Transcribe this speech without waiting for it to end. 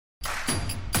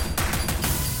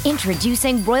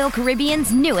Introducing Royal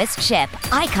Caribbean's newest ship,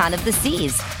 Icon of the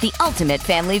Seas, the ultimate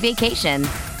family vacation.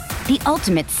 The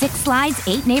ultimate 6 slides,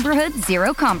 8 neighborhoods,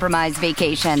 0 compromise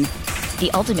vacation.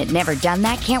 The ultimate never done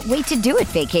that, can't wait to do it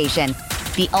vacation.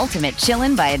 The ultimate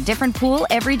chillin' by a different pool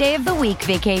every day of the week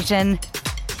vacation.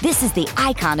 This is the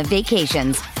Icon of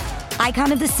vacations.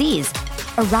 Icon of the Seas,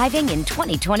 arriving in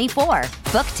 2024.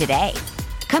 Book today.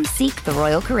 Come seek the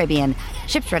Royal Caribbean.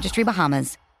 Ships Registry,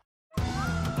 Bahamas.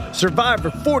 Survivor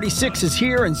 46 is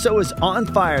here, and so is On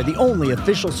Fire, the only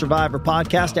official Survivor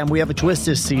podcast, and we have a twist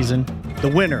this season. The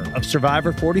winner of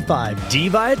Survivor 45, Dee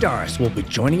Valladares, will be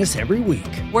joining us every week.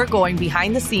 We're going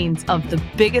behind the scenes of the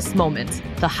biggest moments,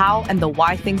 the how and the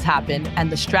why things happen,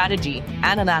 and the strategy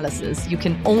and analysis you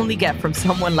can only get from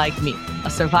someone like me, a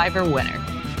Survivor winner.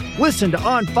 Listen to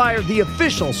On Fire, the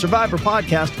official Survivor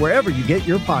podcast, wherever you get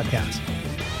your podcasts.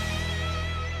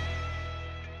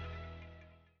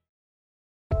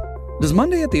 Does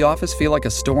Monday at the office feel like a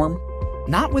storm?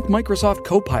 Not with Microsoft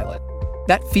Copilot.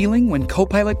 That feeling when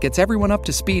Copilot gets everyone up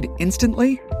to speed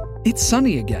instantly? It's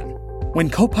sunny again. When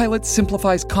Copilot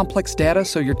simplifies complex data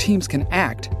so your teams can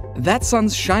act, that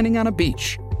sun's shining on a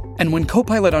beach. And when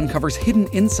Copilot uncovers hidden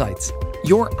insights,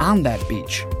 you're on that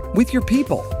beach with your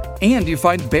people, and you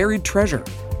find buried treasure.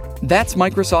 That's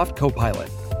Microsoft Copilot.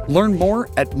 Learn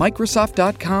more at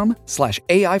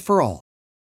Microsoft.com/AI for all.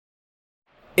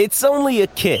 It's only a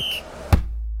kick,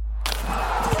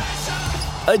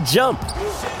 a jump,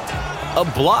 a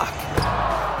block.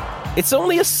 It's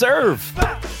only a serve.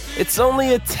 It's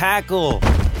only a tackle,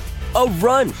 a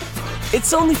run.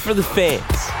 It's only for the fans.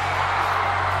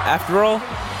 After all,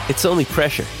 it's only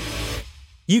pressure.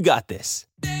 You got this.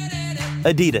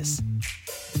 Adidas.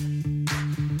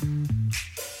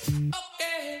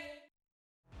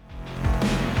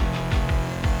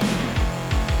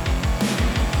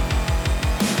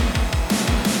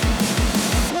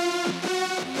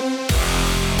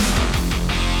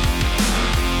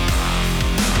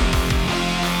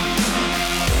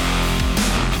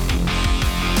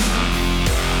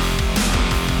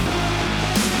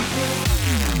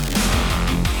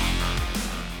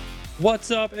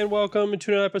 What's up, and welcome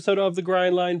to another episode of the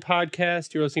Grindline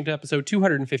Podcast. You're listening to episode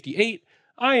 258.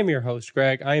 I am your host,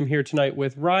 Greg. I am here tonight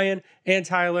with Ryan and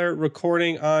Tyler,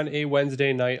 recording on a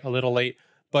Wednesday night, a little late,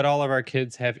 but all of our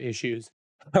kids have issues.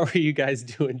 How are you guys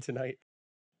doing tonight?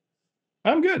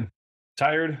 I'm good.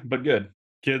 Tired, but good.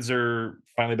 Kids are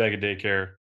finally back at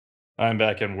daycare. I'm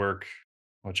back in work,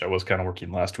 which I was kind of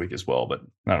working last week as well, but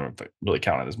I don't know if it really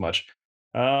counted as much.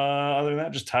 Other than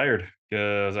that, just tired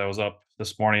because I was up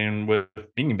this morning with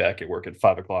being back at work at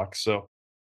 5 o'clock. So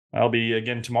I'll be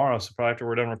again tomorrow. So probably after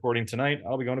we're done recording tonight,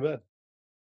 I'll be going to bed.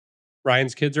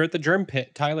 Ryan's kids are at the germ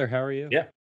pit. Tyler, how are you?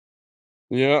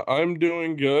 Yeah, I'm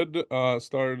doing good.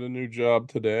 Started a new job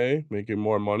today, making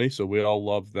more money. So we all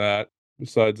love that.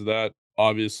 Besides that,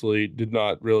 obviously did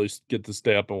not really get to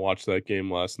stay up and watch that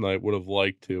game last night. Would have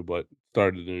liked to, but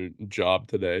started a new job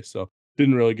today. So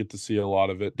didn't really get to see a lot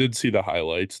of it. Did see the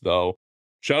highlights though.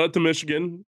 Shout out to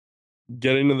Michigan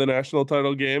getting to the national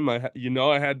title game. I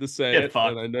had to say it.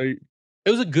 Fuck. And I know It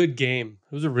was a good game.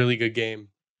 It was a really good game.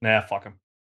 Nah, fuck them.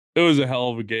 it was a hell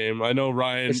of a game. I know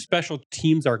Ryan. The special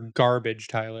teams are garbage,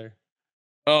 Tyler.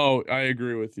 Oh, I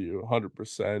agree with you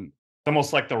 100%. It's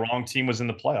almost like the wrong team was in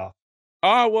the playoff.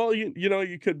 Well, you know,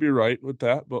 you could be right with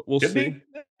that, but we'll Could see. be.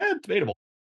 Debatable.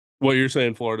 What you're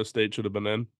saying, Florida State should have been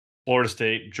in? Florida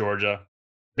State, Georgia,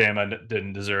 Bama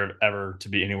didn't deserve ever to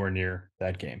be anywhere near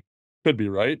that game. Could be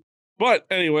right. But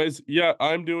anyways, yeah,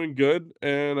 I'm doing good,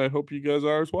 and I hope you guys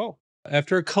are as well.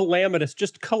 After a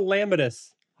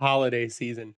calamitous holiday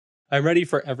season, I'm ready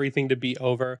for everything to be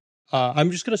over.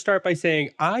 I'm just going to start by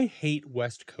saying I hate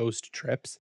West Coast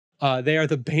trips. They are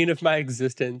the bane of my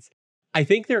existence. I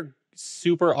think they're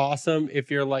super awesome if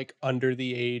you're like under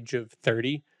the age of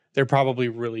 30. They're probably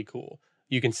really cool.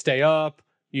 You can stay up.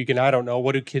 You can, I don't know,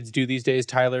 what do kids do these days,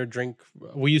 Tyler?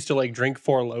 We used to like drink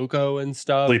Four Loko and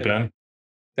stuff. Sleep in.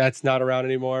 That's not around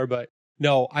anymore, but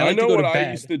no, I like know to go what to bed.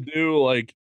 I used to do,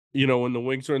 like, you know, when the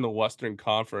Wings are in the Western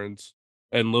Conference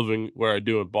and living where I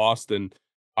do in Boston,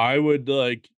 I would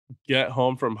like get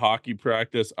home from hockey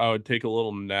practice. I would take a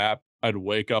little nap. I'd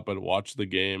wake up and watch the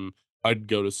game. I'd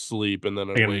go to sleep and then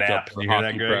I'd wake up for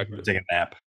hockey practice. Take a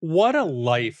nap. What a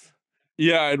life.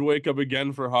 Yeah, I'd wake up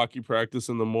again for hockey practice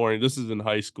in the morning. This is in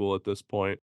high school at this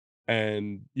point,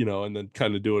 and you know, and then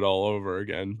kind of do it all over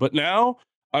again. But now,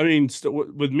 I mean,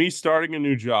 with me starting a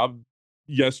new job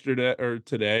yesterday or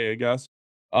today, I guess,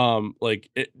 like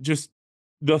it just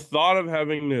the thought of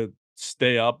having to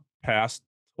stay up past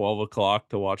 12 o'clock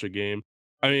to watch a game.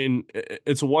 I mean,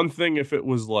 it's one thing if it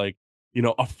was like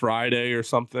a Friday or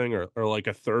something, or like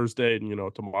a Thursday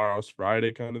and tomorrow's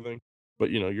Friday kind of thing.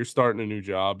 But you're starting a new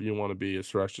job. You want to be as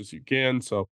fresh as you can.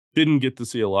 So didn't get to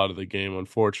see a lot of the game,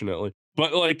 unfortunately.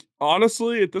 But like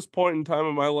honestly, at this point in time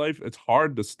in my life, it's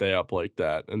hard to stay up like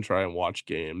that and try and watch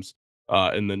games,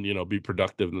 and then be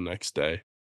productive the next day.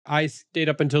 I stayed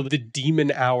up until the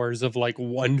demon hours of like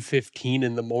 1:15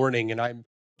 in the morning, and I'm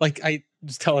like, I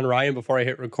was telling Ryan before I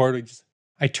hit record,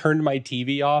 I turned my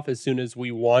TV off as soon as we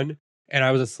won, and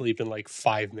I was asleep in like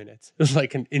 5 minutes. It was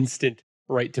like an instant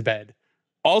right to bed.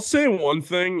 I'll say one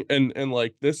thing, and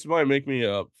like this might make me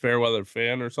a fair weather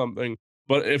fan or something,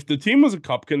 but if the team was a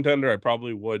cup contender, I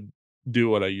probably would do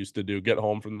what I used to do: get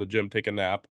home from the gym, take a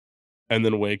nap, and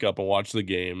then wake up and watch the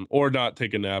game, or not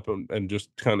take a nap and just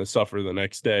kind of suffer the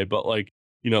next day. But like,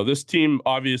 this team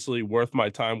obviously worth my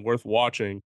time, worth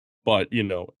watching, but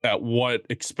at what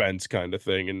expense kind of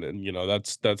thing. And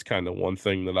that's kind of one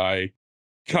thing that I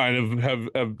kind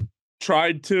of have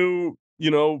tried to,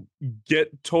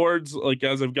 get towards, like,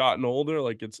 as I've gotten older.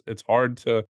 Like it's hard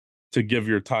to give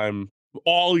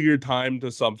all your time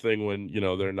to something when,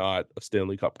 they're not a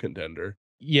Stanley Cup contender.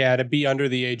 Yeah, to be under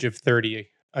the age of 30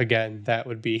 again, that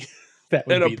would be that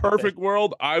would In a be the thing. perfect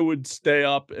world, I would stay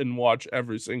up and watch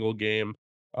every single game.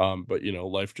 But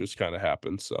life just kind of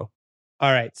happens. So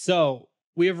All right, so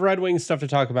we have Red Wings stuff to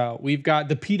talk about. We've got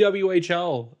the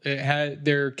PWHL. It had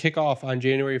their kickoff on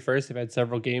January 1st. They've had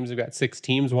several games. They've got 6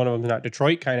 teams. One of them is not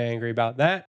Detroit. Kind of angry about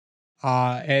that.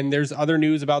 And there's other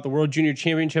news about the World Junior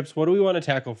Championships. What do we want to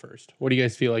tackle first? What do you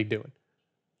guys feel like doing?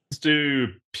 Let's do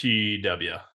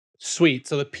PW. Sweet.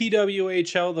 So the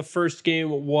PWHL, the first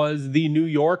game was the New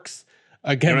Yorks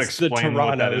against the Torontos.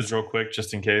 What that is real quick,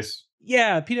 just in case.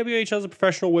 Yeah, PWHL is a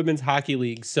professional women's hockey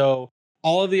league. So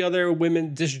all of the other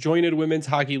disjointed women's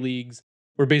hockey leagues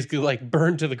were basically like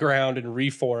burned to the ground and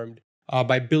reformed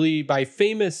by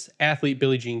famous athlete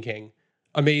Billie Jean King,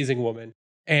 amazing woman.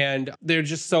 And they're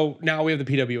just so now we have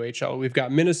the PWHL. We've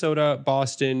got Minnesota,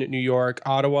 Boston, New York,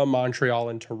 Ottawa, Montreal,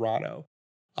 and Toronto.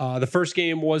 The first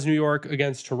game was New York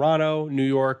against Toronto. New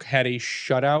York had a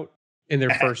shutout in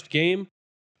their first game.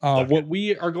 What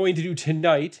we are going to do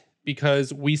tonight,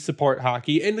 because we support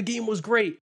hockey, and the game was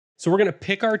great. So we're going to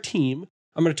pick our team.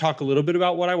 I'm going to talk a little bit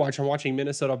about what I watch. I'm watching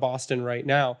Minnesota, Boston right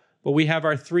now. But we have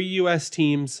our 3 U.S.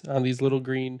 teams on these little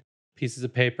green pieces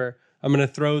of paper. I'm going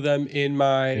to throw them in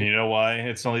my... And you know why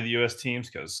it's only the U.S. teams?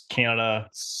 Because Canada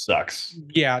sucks.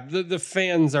 Yeah, the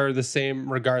fans are the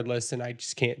same regardless, and I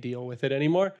just can't deal with it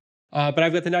anymore. But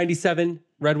I've got the 97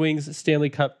 Red Wings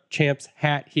Stanley Cup champs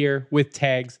hat here with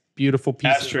tags. Beautiful piece.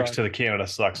 Asterisks to the Canada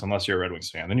sucks unless you're a Red Wings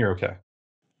fan. Then you're okay.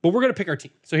 But we're going to pick our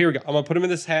team. So here we go. I'm going to put them in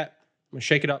this hat. I'm going to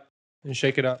shake it up and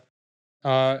shake it up.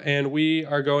 And we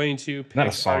are going to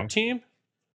pick our team.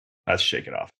 Let's shake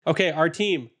it off. Okay, our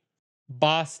team.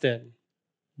 Boston.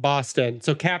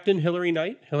 So Captain Hillary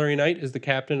Knight. Hillary Knight is the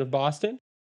captain of Boston.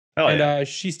 And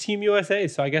she's Team USA.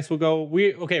 So I guess we'll go.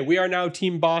 We are now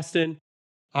Team Boston.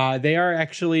 They are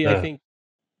actually, I think,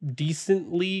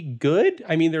 decently good.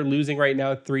 I mean, they're losing right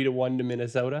now 3-1 to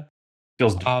Minnesota.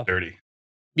 Feels dirty.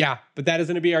 Yeah, but that is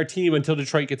going to be our team until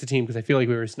Detroit gets a team, because I feel like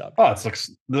we were snubbed. Oh, it's like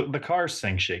the Cars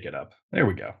sing "Shake It Up." There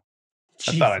we go.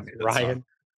 Jesus, I thought I knew that Ryan. song.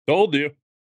 Told you.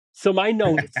 So my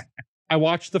notes. I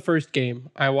watched the first game.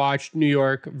 I watched New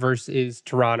York versus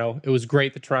Toronto. It was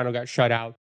great that Toronto got shut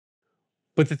out.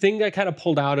 But the thing that kind of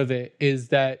pulled out of it is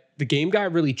that the game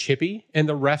got really chippy and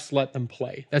the refs let them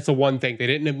play. That's the one thing. They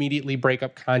didn't immediately break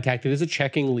up contact. It is a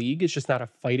checking league. It's just not a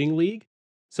fighting league.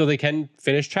 So they can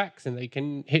finish checks and they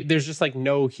can hit. There's just like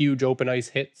no huge open ice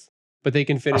hits, but they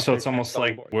can finish. So it's almost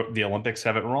like the Olympics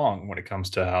have it wrong when it comes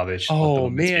to how they should let the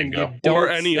women's team go. Or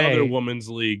any other women's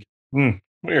league.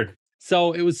 Weird.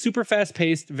 So it was super fast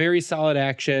paced, very solid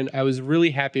action. I was really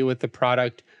happy with the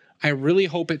product. I really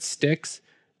hope it sticks,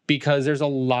 because there's a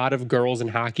lot of girls in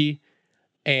hockey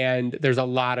and there's a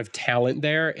lot of talent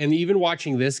there. And even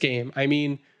watching this game, I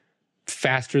mean,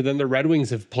 faster than the Red Wings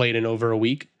have played in over a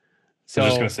week. So I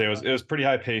was just going to say, it was pretty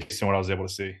high paced in what I was able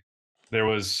to see. There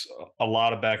was a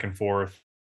lot of back and forth.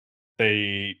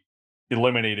 They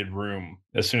eliminated room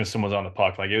as soon as someone was on the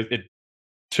puck. Like it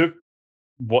took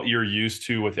what you're used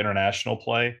to with international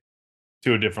play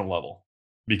to a different level,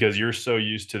 because you're so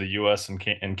used to the US and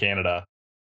Canada,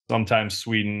 sometimes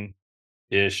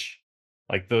Sweden-ish,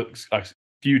 like a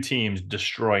few teams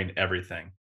destroying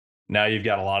everything. Now you've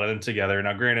got a lot of them together.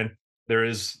 Now, granted, there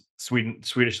is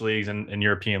Swedish leagues and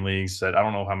European leagues that I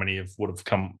don't know how many would have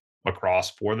come across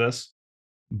for this,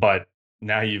 but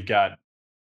now you've got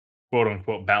quote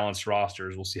unquote balanced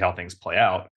rosters. We'll see how things play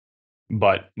out.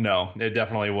 But no, it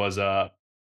definitely was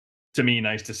to me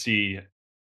nice to see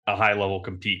a high level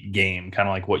compete game, kind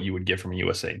of like what you would get from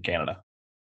USA and Canada.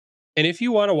 And if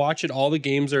you want to watch it, all the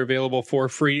games are available for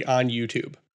free on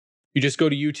YouTube. You just go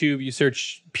to YouTube, you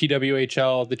search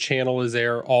PWHL, the channel is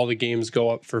there, all the games go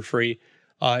up for free.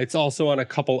 It's also on a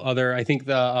couple other, I think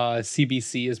the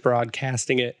CBC is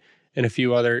broadcasting it, and a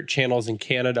few other channels in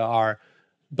Canada are.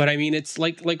 But I mean, it's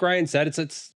like Ryan said,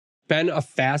 it's been a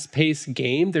fast-paced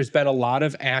game. There's been a lot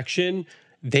of action.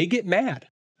 They get mad.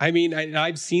 I mean,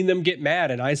 I've seen them get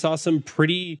mad, and I saw some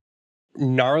pretty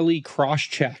gnarly cross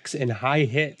checks and high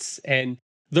hits, and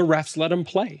the refs let them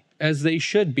play as they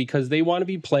should, because they want to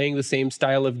be playing the same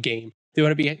style of game. They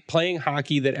want to be playing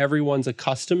hockey that everyone's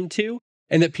accustomed to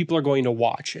and that people are going to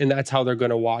watch, and that's how they're going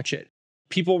to watch it.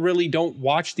 People really don't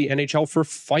watch the NHL for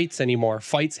fights anymore.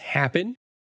 Fights happen,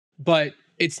 but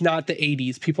it's not the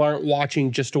 80s. People aren't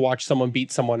watching just to watch someone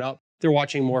beat someone up. They're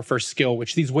watching more for skill,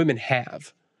 which these women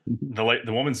have. The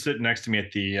woman sitting next to me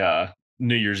at the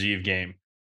New Year's Eve game,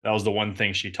 that was the one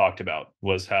thing she talked about,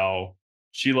 was how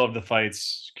she loved the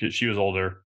fights because she was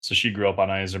older. So she grew up on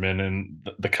Iserman, and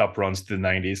the cup runs through the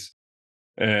 90s.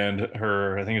 And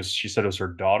she said it was her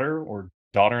daughter or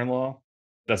daughter-in-law.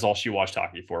 That's all she watched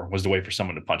hockey for, was to wait for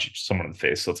someone to punch someone in the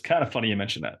face. So it's kind of funny you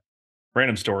mentioned that.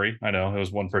 Random story. I know it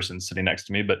was one person sitting next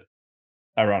to me, but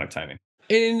ironic timing.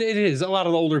 And it is. A lot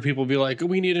of the older people be like,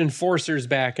 we need enforcers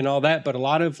back and all that. But a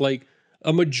lot of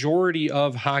a majority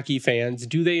of hockey fans,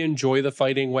 do they enjoy the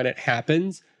fighting when it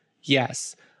happens?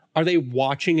 Yes. Are they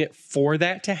watching it for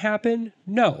that to happen?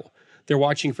 No. They're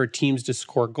watching for teams to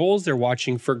score goals. They're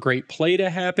watching for great play to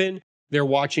happen. They're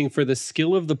watching for the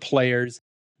skill of the players.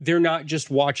 They're not just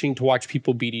watching to watch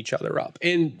people beat each other up.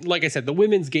 And like I said, the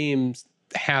women's games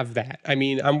have that. I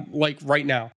mean, I'm like right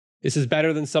now, this is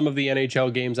better than some of the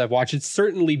NHL games I've watched. It's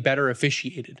certainly better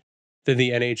officiated than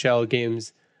the NHL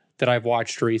games that I've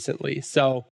watched recently.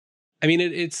 So, I mean,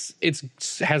 it's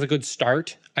has a good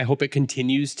start. I hope it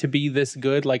continues to be this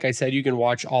good. Like I said, you can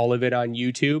watch all of it on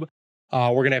YouTube.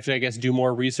 We're going to have to, I guess, do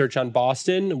more research on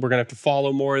Boston. We're going to have to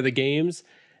follow more of the games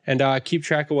and keep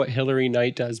track of what Hillary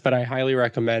Knight does. But I highly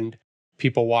recommend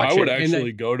people watch it. I would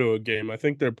actually go to a game. I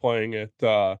think they're playing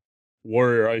at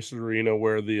Warrior Ice Arena,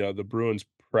 where the Bruins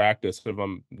practice, if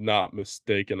I'm not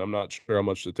mistaken. I'm not sure how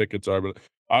much the tickets are, but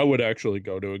I would actually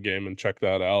go to a game and check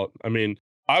that out. I mean,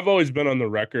 I've always been on the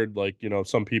record, like,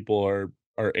 some people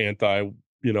are anti,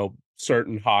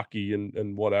 certain hockey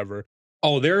and whatever.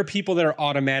 Oh, there are people that are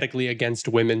automatically against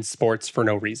women's sports for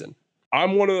no reason.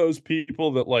 I'm one of those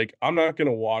people that, like, I'm not going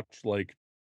to watch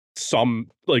some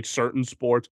certain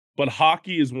sports, but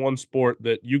hockey is one sport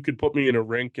that you could put me in a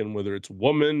rink, and whether it's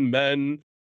women, men,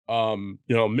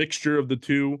 mixture of the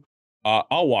two,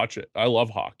 I'll watch it. I love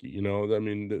hockey. I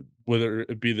mean, whether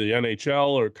it be the NHL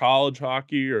or college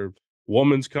hockey or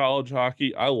women's college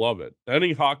hockey, I love it.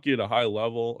 Any hockey at a high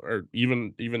level, or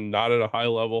even not at a high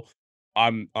level,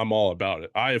 I'm all about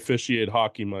it. I officiate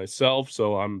hockey myself,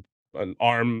 so I'm an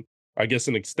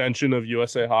extension of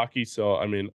USA Hockey. So I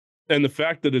mean, and the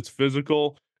fact that it's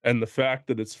physical and the fact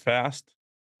that it's fast,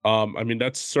 I mean,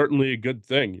 that's certainly a good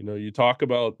thing. You talk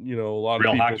about, a lot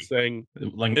Real of people hockey. saying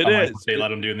Like, it is. they let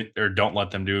them do or don't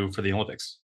let them do for the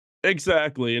Olympics.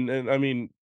 Exactly. And I mean,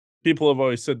 people have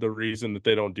always said the reason that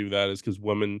they don't do that is because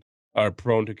women are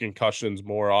prone to concussions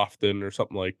more often or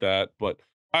something like that. But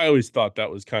I always thought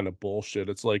that was kind of bullshit.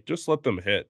 It's like, just let them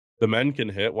hit. The men can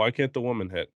hit. Why can't the women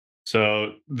hit?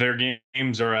 So their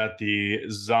games are at the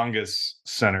Zongas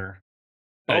Center.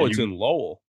 Oh, it's in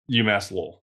Lowell. UMass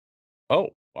Lowell. Oh,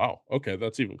 wow. Okay,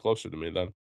 that's even closer to me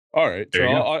then. All right, so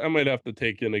I might have to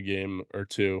take in a game or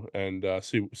two and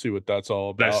see what that's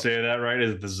all about. Did I say that right?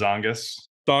 Is it the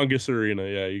Zongas Arena?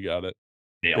 Yeah, you got it.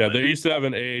 Yeah, they used to have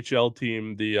an AHL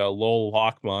team, the Lowell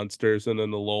Hawk Monsters, and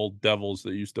then the Lowell Devils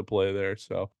that used to play there.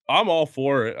 So I'm all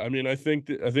for it. I mean, I think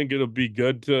it'll be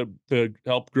good to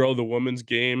help grow the women's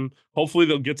game. Hopefully,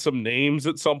 they'll get some names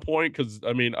at some point, because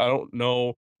I mean, I don't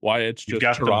know why it's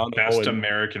just Toronto. The best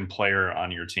American player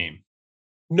on your team.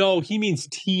 No, he means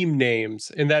team names,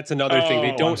 and that's another thing.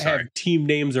 They don't have team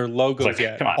names or logos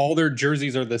yet. All their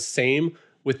jerseys are the same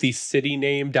with the city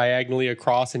name diagonally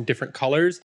across in different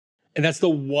colors. And that's the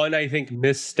one, I think,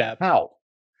 misstep. How?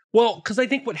 Well, because I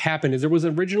think what happened is there was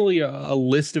originally a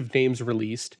list of names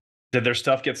released. Did their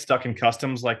stuff get stuck in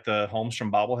customs like the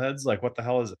Holmstrom bobbleheads? Like, what the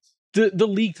hell is this? The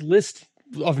leaked list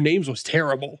of names was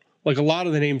terrible. Like, a lot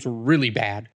of the names were really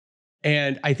bad.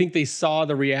 And I think they saw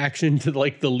the reaction to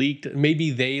the leaked, maybe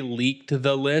they leaked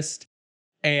the list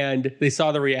and they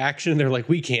saw the reaction. They're like,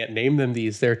 we can't name them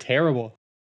these. They're terrible.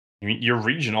 I mean, you're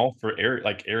regional for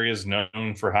areas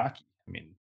known for hockey. I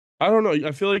mean, I don't know.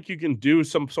 I feel like you can do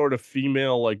some sort of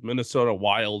female, like Minnesota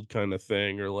Wild kind of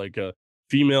thing, or like a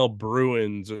female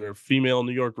Bruins or female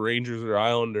New York Rangers or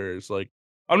Islanders. Like,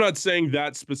 I'm not saying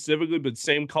that specifically, but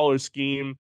same color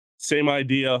scheme, same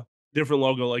idea, different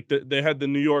logo. Like they had the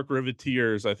New York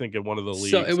Riveteers, I think, in one of the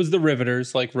So it leagues. was the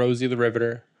Riveters, like Rosie the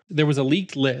Riveter. There was a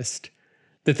leaked list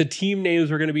that the team names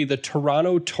were going to be the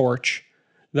Toronto Torch,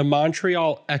 the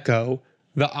Montreal Echo,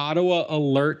 the Ottawa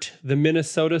Alert, the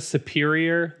Minnesota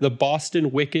Superior, the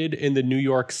Boston Wicked, and the New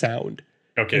York Sound.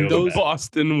 Okay, And those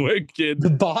Boston Wicked. the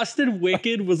Boston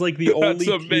Wicked was like the only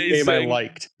That's team name I amazing.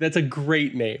 liked. That's a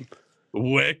great name.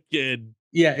 Wicked.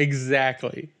 Yeah,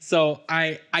 exactly. So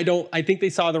I think they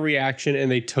saw the reaction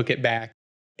and they took it back.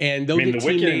 And they'll get the team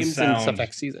Wicked and names and Sound stuff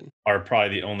next season. are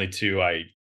probably the only two I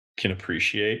can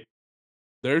appreciate.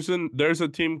 There's a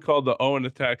team called the Owen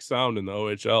Attack Sound in the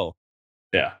OHL.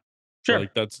 Yeah. Sure.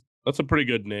 Like that's a pretty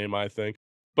good name, I think.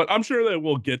 But I'm sure they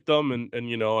will get them,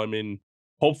 and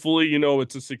hopefully,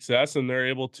 it's a success and they're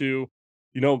able to,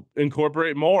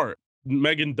 incorporate more.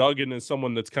 Megan Duggan is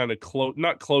someone that's kind of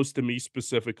not close to me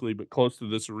specifically, but close to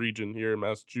this region here in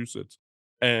Massachusetts.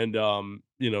 And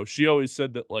she always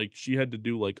said that like she had to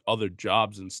do like other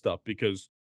jobs and stuff because,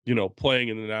 playing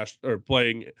in the national or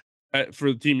playing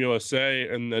for the Team USA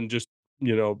and then just,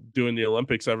 doing the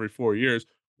Olympics every 4 years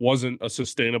wasn't a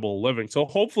sustainable living. So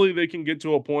hopefully they can get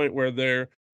to a point where they're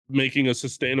making a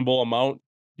sustainable amount,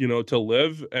 to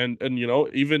live and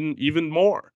even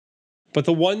more. But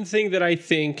the one thing that I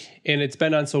think, and it's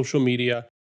been on social media,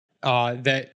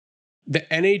 that the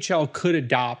NHL could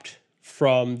adopt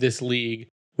from this league,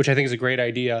 which I think is a great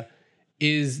idea,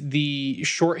 is the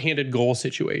shorthanded goal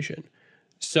situation.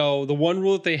 So the one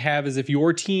rule that they have is if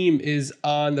your team is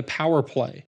on the power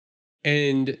play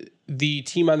and the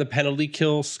team on the penalty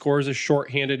kill scores a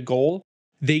shorthanded goal,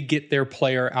 they get their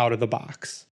player out of the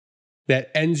box.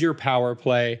 That ends your power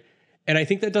play. And I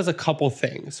think that does a couple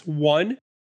things. One,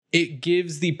 it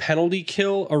gives the penalty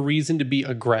kill a reason to be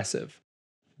aggressive.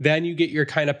 Then you get your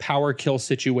kind of power kill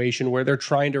situation where they're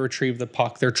trying to retrieve the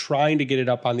puck. They're trying to get it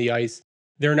up on the ice.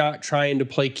 They're not trying to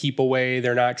play keep away.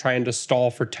 They're not trying to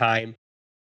stall for time.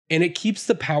 And it keeps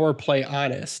the power play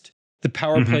honest. The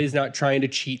power play is not trying to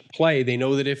cheat play. They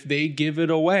know that if they give it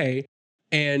away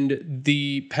and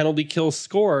the penalty kill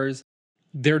scores,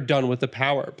 they're done with the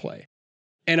power play.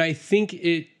 And I think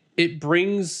it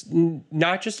brings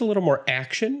not just a little more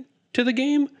action to the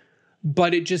game,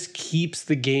 but it just keeps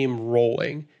the game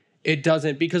rolling. It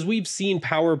doesn't, because we've seen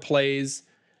power plays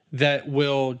that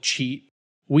will cheat.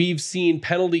 We've seen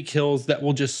penalty kills that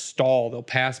will just stall. They'll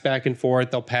pass back and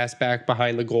forth. They'll pass back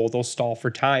behind the goal. They'll stall for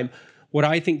time. What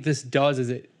I think this does is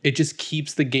it just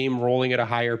keeps the game rolling at a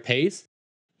higher pace.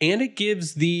 And it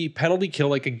gives the penalty kill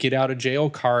like a get out of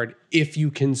jail card if you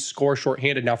can score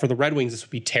shorthanded. Now for the Red Wings, this would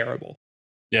be terrible.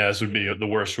 Yeah, this would be the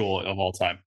worst rule of all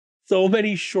time. So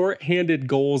many shorthanded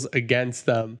goals against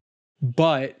them.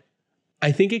 But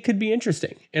I think it could be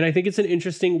interesting. And I think it's an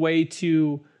interesting way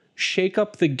to shake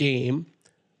up the game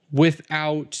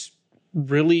without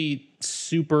really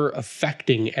super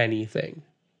affecting anything.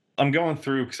 I'm going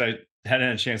through because I hadn't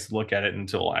had a chance to look at it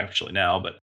until actually now,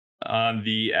 but on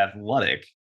The Athletic,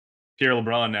 Pierre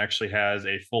LeBrun actually has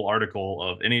a full article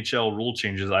of NHL rule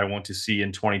changes I want to see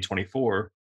in 2024,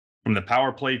 from the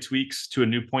power play tweaks to a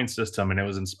new point system, and it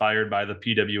was inspired by the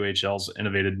PWHL's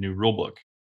innovative new rulebook.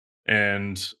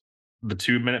 And the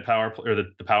 2-minute power play, or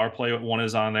the power play one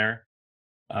is on there.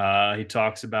 He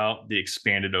talks about the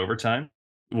expanded overtime,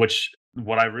 which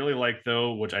what I really like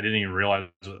though, which I didn't even realize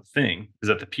was a thing, is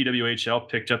that the PWHL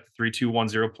picked up the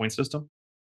 3-2-1-0 point system.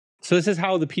 So this is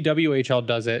how the PWHL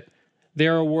does it.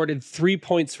 They're awarded 3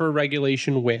 points for a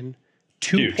regulation win,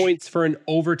 2 Huge. points for an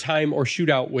overtime or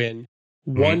shootout win,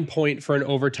 1 point for an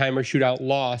overtime or shootout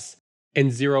loss,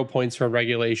 and 0 points for a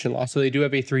regulation loss. So they do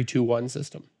have a 3-2-1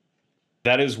 system.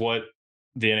 That is what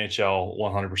the NHL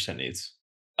 100% needs.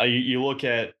 You look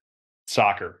at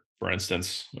soccer, for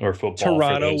instance, or football.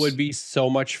 Toronto would be so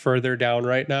much further down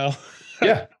right now.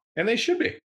 Yeah, and they should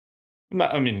be.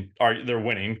 They're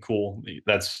winning. Cool.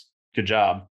 That's good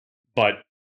job. But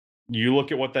you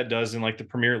look at what that does in like the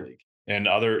Premier League and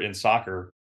in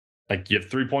soccer, like you have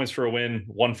 3 points for a win,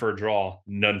 1 for a draw,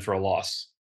 none for a loss.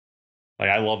 Like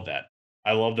I love that.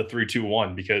 I love the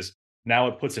 3-2-1 because now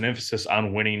it puts an emphasis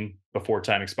on winning before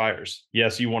time expires.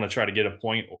 Yes, you want to try to get a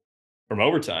point from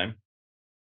overtime,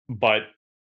 but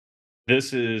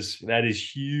that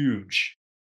is huge.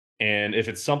 And if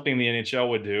it's something the NHL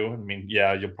would do,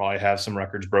 yeah, you'll probably have some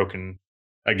records broken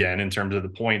again in terms of the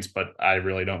points, but I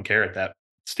really don't care at that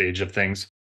stage of things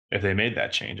if they made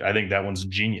that change. I think that one's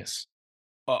genius.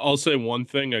 I'll say one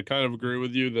thing. I kind of agree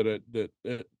with you that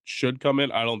it should come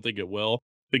in. I don't think it will.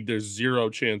 I think there's zero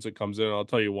chance it comes in. I'll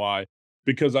tell you why.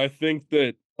 because I think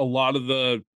that a lot of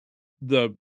the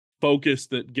focus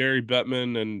that Gary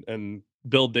Bettman and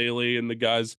Bill Daly and the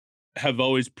guys have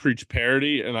always preached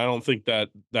parity, and I don't think that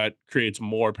creates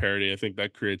more parity. I think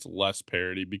that creates less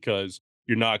parity because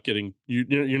you're not getting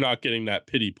you're not getting that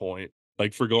pity point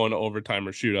like for going to overtime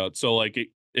or shootout. So like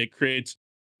it creates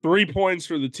 3 points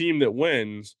for the team that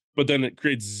wins, but then it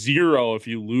creates 0 if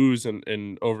you lose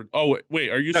and over. Oh wait,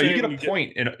 are you No, saying you get a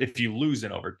point if you lose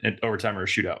in overtime or a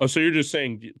shootout? Oh, so you're just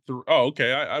saying? Oh,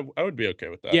 okay. I would be okay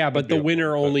with that. Yeah, but the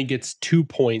winner only gets 2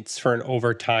 points for an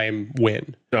overtime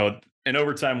win. So an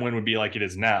overtime win would be like it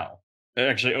is now.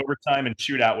 Actually, overtime and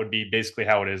shootout would be basically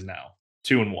how it is now,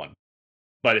 2-1.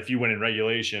 But if you win in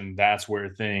regulation, that's where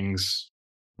things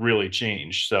really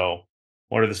change. So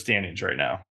what are the standings right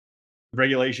now?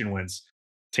 Regulation wins.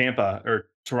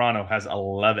 Toronto has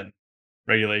 11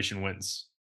 regulation wins.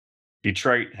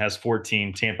 Detroit has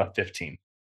 14, Tampa 15.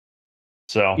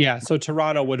 So yeah, so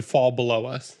Toronto would fall below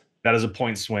us. That is a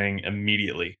point swing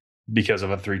immediately because of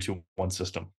a 3-2-1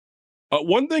 system.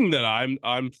 One thing that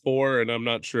I'm for, and I'm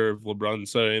not sure if LeBron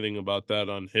said anything about that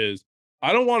on his.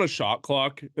 I don't want a shot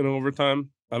clock in overtime.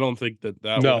 I don't think that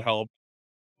would help.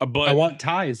 But I want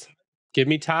ties. Give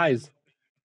me ties.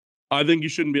 I think you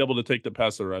shouldn't be able to take the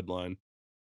past the red line.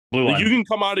 Blue line. You can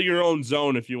come out of your own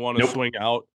zone if you want to swing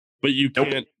out, but you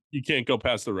can't. You can't go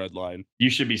past the red line. You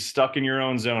should be stuck in your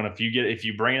own zone. If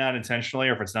you bring it out intentionally,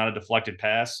 or if it's not a deflected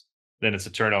pass, then it's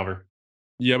a turnover.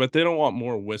 Yeah, but they don't want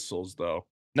more whistles, though.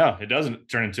 No, it doesn't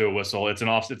turn into a whistle. It's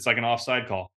like an offside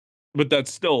call. But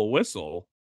that's still a whistle.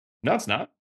 No, it's not.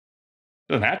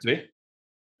 It doesn't have to be.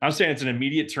 I'm saying it's an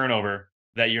immediate turnover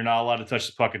that you're not allowed to touch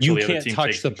the puck until the other team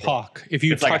takes the puck. If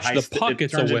you touch the puck,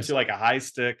 it's a whistle. Into like a high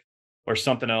stick or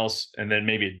something else, and then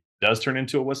maybe it does turn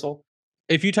into a whistle.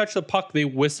 If you touch the puck, they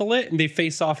whistle it and they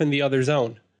face off in the other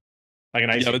zone. Like an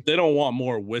ice. Yeah, but they don't want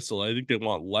more whistle. I think they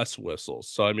want less whistles.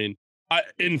 So I mean,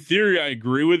 in theory, I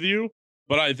agree with you,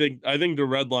 but I think the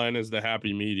red line is the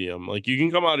happy medium. Like you can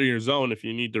come out of your zone if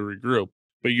you need to regroup,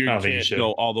 but you can't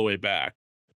go all the way back.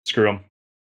 Screw them.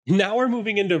 Now we're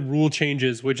moving into rule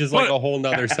changes, which is like a whole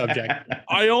nother subject.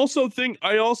 I also think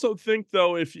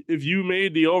though, if you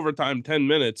made the overtime 10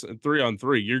 minutes and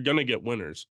 3-on-3, you're gonna get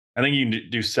winners. I think you can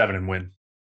do 7 and win.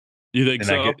 You think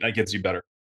so? That gets you better.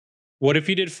 What if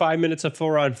you did 5 minutes of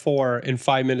 4-on-4 and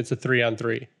 5 minutes of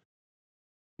 3-on-3?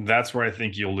 That's where I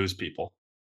think you'll lose people.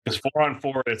 Because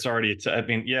 4-on-4, it's already.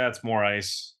 It's more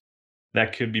ice.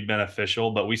 That could be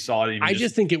beneficial, but we saw it. I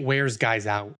just think it wears guys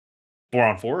out.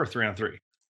 4-on-4 or 3-on-3?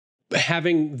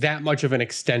 Having that much of an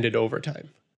extended overtime.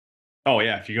 Oh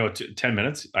yeah, if you go to 10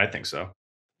 minutes, I think so.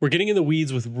 We're getting in the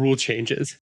weeds with rule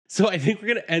changes. So I think we're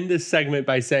going to end this segment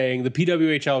by saying the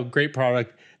PWHL, great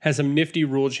product, has some nifty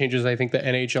rule changes I think the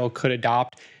NHL could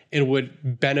adopt and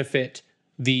would benefit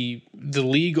the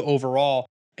league overall.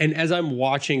 And as I'm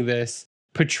watching this,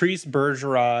 Patrice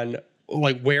Bergeron,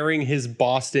 like wearing his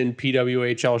Boston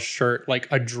PWHL shirt,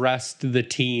 like addressed the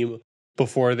team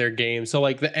before their game. So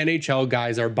like the NHL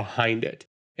guys are behind it.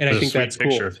 And I think that's cool.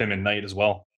 There's a picture of him and Knight as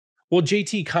well. Well,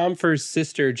 JT Compher's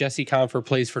sister, Jessie Compher,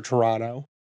 plays for Toronto.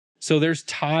 So there's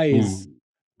ties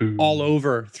all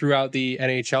over throughout the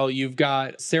NHL. You've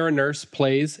got Sarah Nurse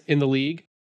plays in the league.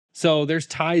 So there's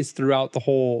ties throughout the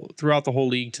whole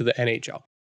league to the NHL.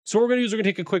 So what we're going to do is we're going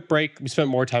to take a quick break. We spent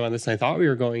more time on this than I thought we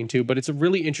were going to, but it's a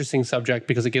really interesting subject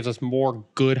because it gives us more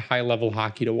good high-level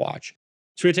hockey to watch.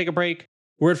 So we're going to take a break.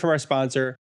 Word from our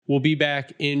sponsor. We'll be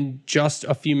back in just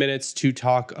a few minutes to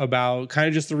talk about kind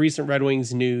of just the recent Red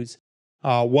Wings news,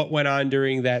 what went on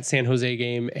during that San Jose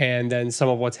game, and then some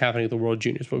of what's happening at the World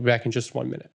Juniors. We'll be back in just 1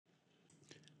 minute.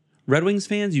 Red Wings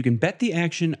fans, you can bet the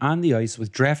action on the ice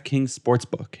with DraftKings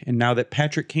Sportsbook. And now that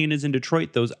Patrick Kane is in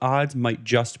Detroit, those odds might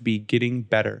just be getting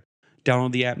better.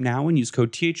 Download the app now and use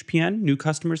code THPN. New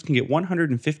customers can get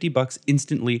 $150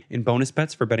 instantly in bonus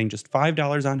bets for betting just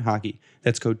 $5 on hockey.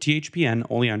 That's code THPN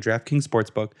only on DraftKings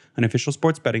Sportsbook, an official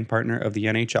sports betting partner of the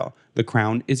NHL. The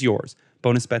crown is yours.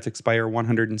 Bonus bets expire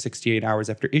 168 hours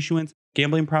after issuance.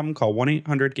 Gambling problem? Call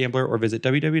 1-800-GAMBLER or visit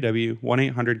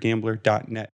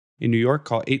www.1800gambler.net. In New York,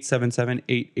 call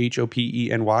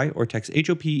 877-8-HOPENY or text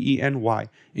HOPENY.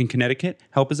 In Connecticut,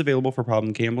 help is available for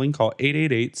problem gambling. Call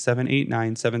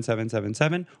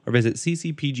 888-789-7777 or visit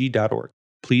ccpg.org.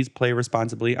 Please play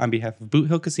responsibly on behalf of Boot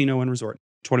Hill Casino and Resort.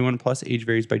 21 plus, age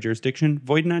varies by jurisdiction,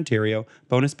 void in Ontario.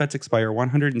 Bonus bets expire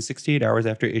 168 hours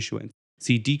after issuance.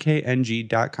 See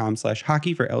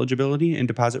dkng.com/hockey for eligibility and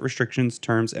deposit restrictions,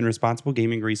 terms, and responsible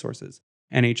gaming resources.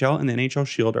 NHL and the NHL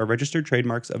Shield are registered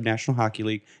trademarks of National Hockey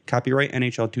League. Copyright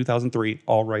NHL 2003,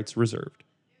 all rights reserved.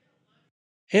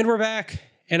 And we're back.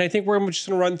 And I think we're just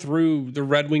going to run through the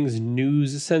Red Wings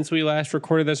news since we last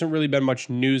recorded. There hasn't really been much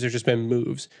news. There's just been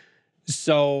moves.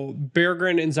 So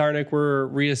Berggren and Zarnik were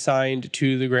reassigned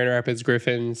to the Grand Rapids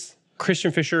Griffins.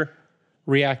 Christian Fischer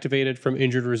reactivated from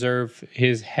injured reserve.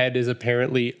 His head is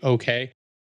apparently okay.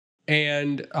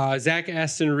 And Zach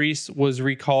Aston Reese was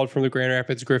recalled from the Grand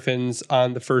Rapids Griffins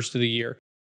on the first of the year.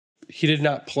 He did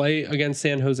not play against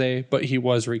San Jose, but he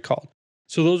was recalled.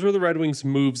 So those were the Red Wings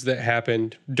moves that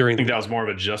happened during. I think that was more of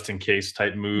a just in case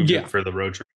type move for the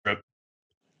road trip.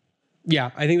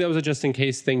 Yeah, I think that was a just in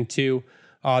case thing too.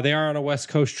 They are on a West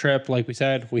Coast trip. Like we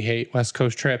said, we hate West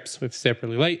Coast trips. We have to stay up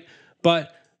really late.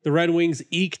 But the Red Wings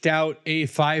eked out a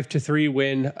 5-3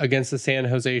 win against the San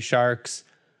Jose Sharks,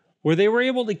 where they were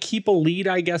able to keep a lead,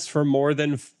 I guess, for more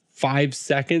than 5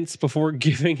 seconds before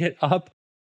giving it up.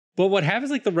 But what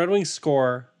happens, like the Red Wings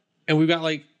score, and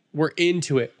we're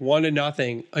into it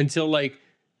 1-0 until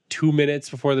 2 minutes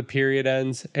before the period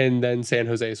ends, and then San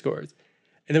Jose scores.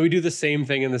 And then we do the same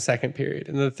thing in the second period.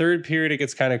 In the third period, it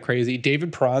gets kind of crazy.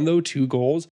 David Perron, though, 2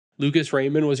 goals. Lucas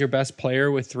Raymond was your best player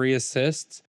with 3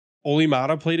 assists. Oli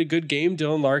Mata played a good game.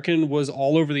 Dylan Larkin was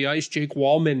all over the ice. Jake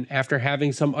Wallman, after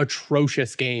having some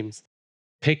atrocious games,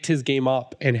 picked his game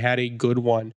up and had a good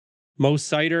one. Mo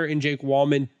Sider and Jake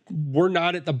Wallman were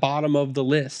not at the bottom of the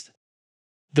list.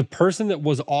 The person that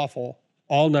was awful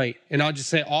all night, and I'll just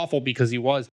say awful because he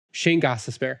was, Shane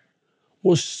Gostisbehere,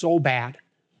 was so bad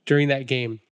during that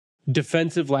game.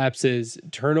 Defensive lapses,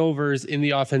 turnovers in the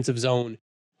offensive zone,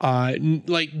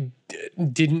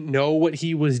 didn't know what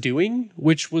he was doing,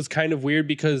 which was kind of weird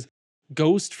because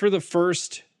Ghost for the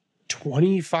first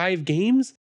 25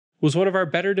 games was one of our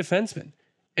better defensemen.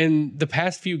 And the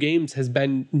past few games has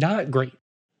been not great.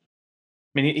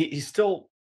 I mean, he's still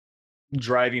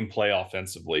driving play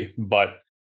offensively, but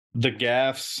the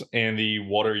gaffes and the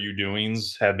what are you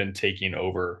doings have been taking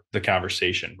over the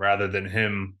conversation rather than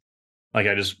him. Like,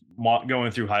 I just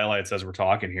going through highlights as we're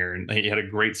talking here, and he had a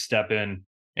great step in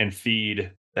and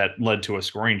feed that led to a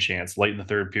scoring chance late in the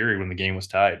third period when the game was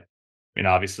tied. I mean,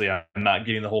 obviously, I'm not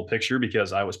getting the whole picture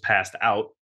because I was passed out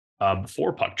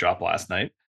before puck drop last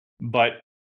night, but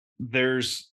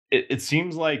it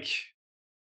seems like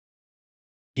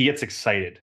he gets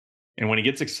excited. And when he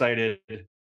gets excited,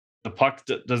 the puck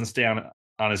doesn't stay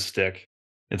on his stick.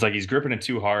 It's like he's gripping it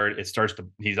too hard.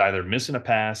 He's either missing a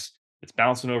pass, it's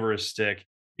bouncing over his stick,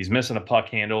 he's missing a puck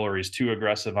handle, or he's too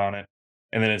aggressive on it.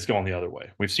 And then it's going the other way.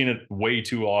 We've seen it way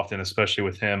too often, especially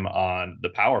with him on the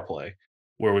power play,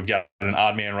 where we've got an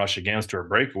odd man rush against or a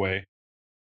breakaway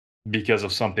because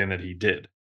of something that he did.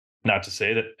 Not to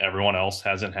say that everyone else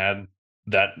hasn't had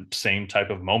that same type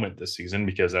of moment this season,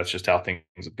 because that's just how things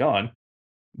have gone.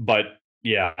 But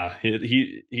yeah,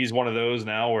 he's one of those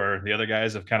now where the other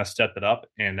guys have kind of stepped it up,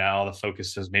 and now the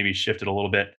focus has maybe shifted a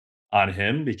little bit on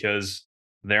him because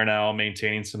they're now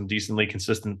maintaining some decently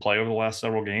consistent play over the last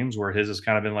several games, where his has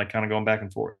kind of been kind of going back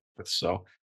and forth. So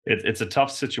it's a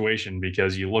tough situation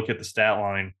because you look at the stat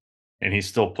line and he's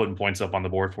still putting points up on the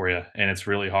board for you, and it's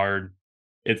really hard.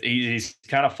 He's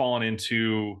kind of fallen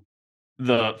into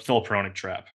the Phil Peronic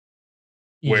trap,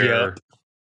 where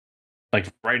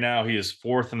right now he is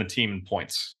 4th in the team in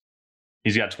points.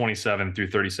 He's got 27 through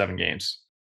 37 games,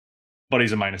 but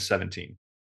he's a -17.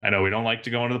 I know we don't like to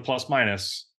go into the plus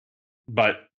minus,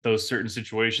 but those certain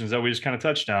situations that we just kind of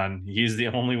touched on, he's the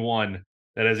only one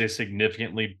that has a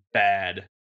significantly bad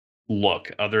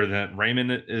look. Other than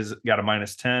Raymond is got a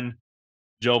 -10,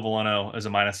 Joe Veleno is a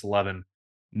 -11.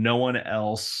 No one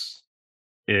else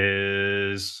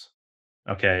is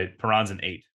okay. Perron's an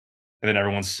 8, and then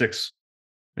everyone's 6.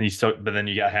 But then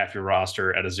you got half your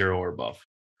roster at a 0 or above.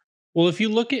 Well, if you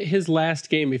look at his last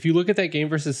game, if you look at that game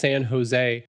versus San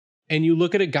Jose, and you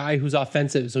look at a guy who's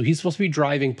offensive, so he's supposed to be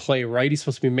driving play, right? He's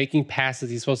supposed to be making passes.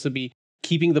 He's supposed to be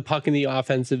keeping the puck in the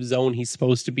offensive zone. He's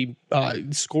supposed to be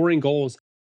scoring goals.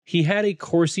 He had a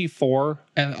Corsi 4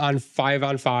 on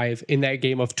 5-on-5 in that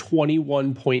game of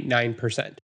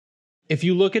 21.9%. If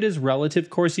you look at his relative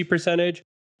Corsi percentage,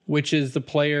 which is the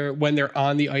player when they're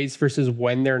on the ice versus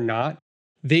when they're not,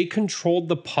 they controlled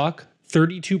the puck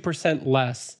 32%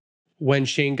 less when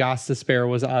Shane Gostisbehere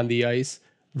was on the ice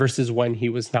versus when he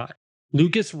was not.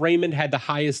 Lucas Raymond had the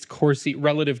highest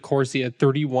relative Corsi at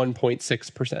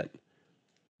 31.6%.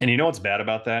 And you know what's bad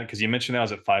about that? Because you mentioned that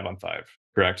was at 5-on-5,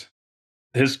 correct?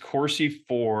 His Corsi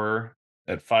 4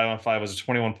 at 5-on-5 was a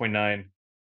 21.9.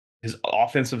 His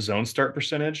offensive zone start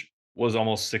percentage was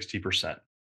almost 60%.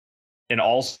 In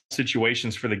all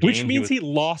situations for the game. Which means he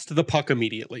lost the puck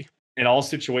immediately. In all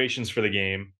situations for the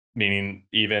game, meaning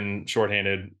even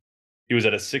shorthanded, he was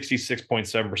at a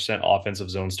 66.7% offensive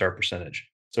zone start percentage.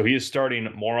 So he is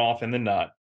starting more often than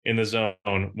not in the zone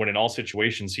when in all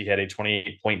situations he had a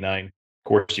 28.9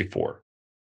 Corsi 4.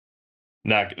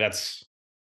 Now, that's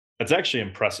actually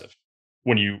impressive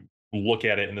when you look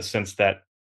at it in the sense that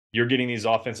you're getting these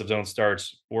offensive zone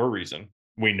starts for a reason.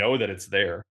 We know that it's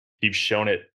there. He's shown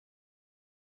it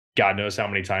God knows how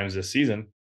many times this season.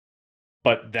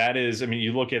 But that is, I mean,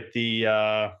 you look at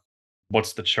the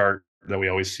what's the chart that we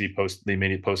always see the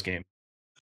mini post game?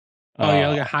 Oh, yeah,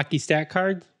 like a hockey stat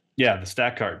card? Yeah, the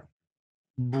stat card.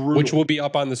 Brutal. Which will be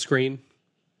up on the screen.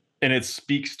 And it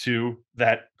speaks to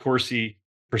that Corsi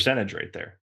percentage right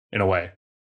there in a way.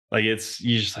 Like you're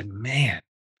just like, man,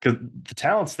 because the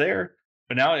talent's there.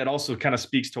 But now it also kind of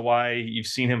speaks to why you've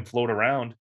seen him float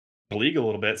around the league a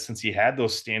little bit since he had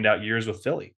those standout years with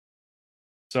Philly.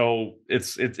 So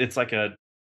it's like a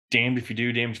damned if you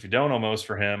do, damned if you don't almost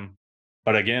for him.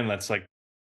 But again, that's like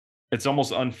it's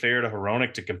almost unfair to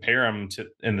Hronek to compare him to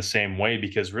in the same way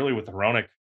because really with Hronek,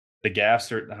 the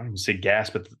gaffes are I don't even say gas,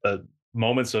 but the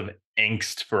moments of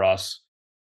angst for us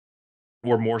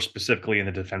were more specifically in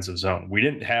the defensive zone. We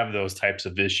didn't have those types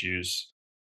of issues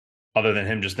other than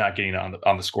him just not getting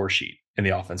on the score sheet in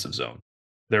the offensive zone.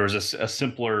 There was a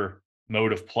simpler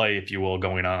mode of play, if you will,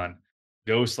 going on.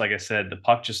 Ghost, like I said, the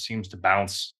puck just seems to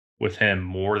bounce with him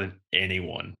more than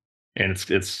anyone. And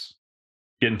it's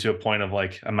getting to a point of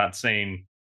like, I'm not saying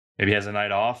maybe he has a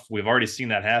night off. We've already seen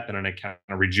that happen and it kind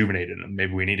of rejuvenated him.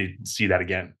 Maybe we need to see that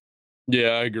again.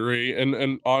 Yeah, I agree.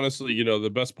 And honestly, the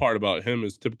best part about him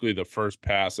is typically the first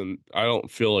pass, and I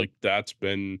don't feel like that's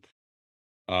been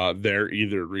there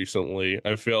either recently.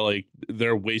 I feel like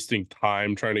they're wasting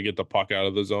time trying to get the puck out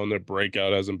of the zone. Their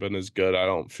breakout hasn't been as good, I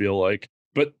don't feel like.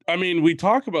 But I mean, we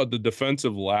talk about the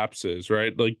defensive lapses,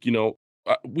 right? Like,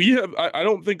 I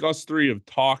don't think us three have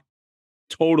talked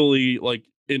totally like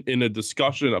in a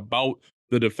discussion about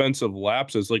the defensive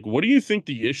lapses. Like, what do you think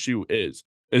the issue is?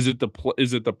 Is it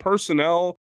the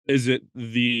personnel? Is it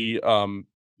the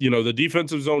the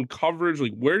defensive zone coverage?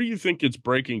 Like, where do you think it's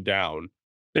breaking down?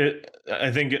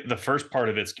 I think the first part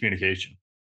of it's communication.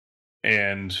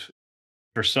 And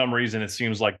for some reason, it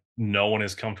seems like no one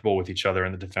is comfortable with each other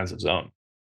in the defensive zone.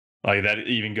 Like that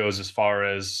even goes as far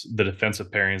as the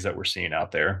defensive pairings that we're seeing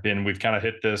out there. And we've kind of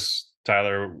hit this,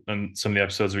 Tyler, in some of the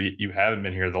episodes where you haven't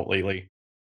been here lately,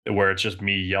 where it's just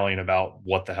me yelling about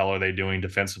what the hell are they doing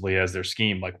defensively as their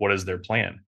scheme? Like, what is their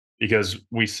plan? Because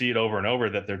we see it over and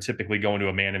over that they're typically going to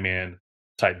a man-to-man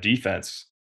type defense.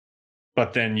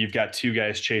 But then you've got two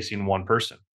guys chasing one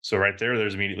person. So right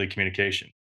there's immediately communication.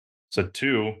 So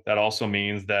two, that also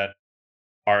means that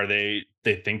they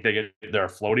think they're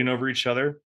floating over each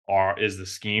other, or is the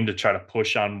scheme to try to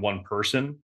push on one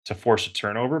person to force a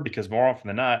turnover? Because more often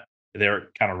than not, they're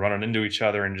kind of running into each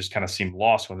other and just kind of seem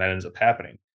lost when that ends up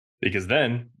happening. Because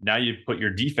then now you've put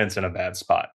your defense in a bad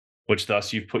spot, which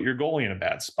thus you've put your goalie in a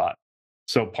bad spot.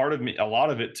 So a lot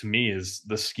of it to me is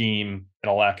the scheme and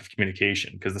a lack of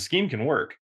communication because the scheme can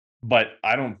work. But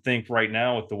I don't think right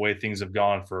now with the way things have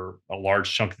gone for a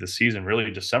large chunk of the season, really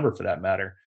December for that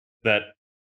matter, that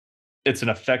it's an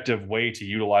effective way to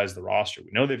utilize the roster.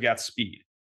 We know they've got speed.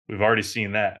 We've already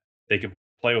seen that. They can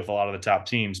play with a lot of the top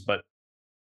teams, but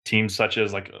teams such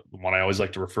as like the one I always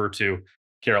like to refer to,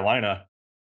 Carolina,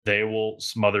 they will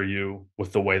smother you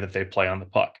with the way that they play on the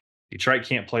puck. Detroit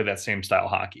can't play that same style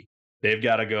hockey. They've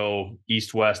got to go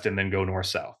east-west and then go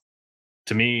north-south.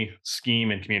 To me,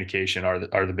 scheme and communication are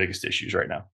the biggest issues right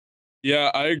now. Yeah,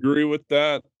 I agree with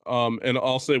that. And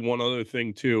I'll say one other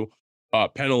thing too.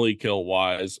 Penalty kill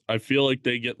wise, I feel like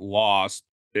they get lost.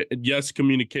 Yes,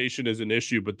 communication is an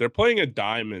issue, but they're playing a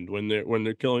diamond when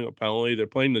they're killing a penalty. They're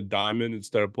playing the diamond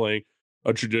instead of playing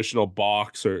a traditional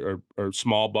box or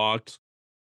small box.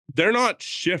 They're not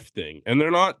shifting and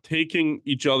they're not taking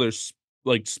each other's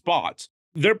like spots.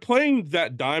 They're playing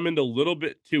that diamond a little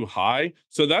bit too high.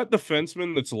 So that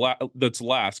defenseman that's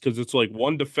last, because it's like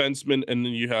one defenseman and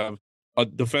then you have a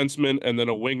defenseman and then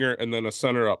a winger and then a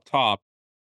center up top.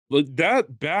 Like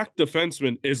that back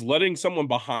defenseman is letting someone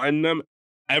behind them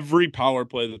every power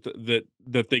play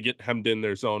that they get hemmed in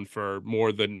their zone for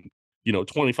more than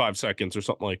 25 seconds or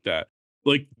something like that.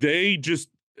 Like I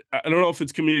don't know if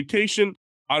it's communication.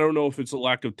 I don't know if it's a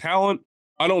lack of talent.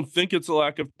 I don't think it's a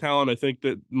lack of talent. I think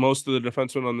that most of the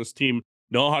defensemen on this team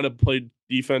know how to play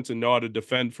defense and know how to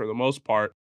defend for the most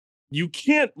part. You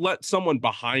can't let someone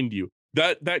behind you.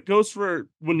 That goes for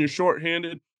when you're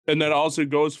shorthanded, and that also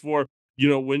goes for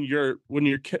when you're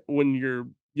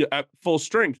at full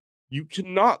strength. You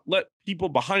cannot let people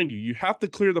behind you. You have to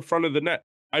clear the front of the net.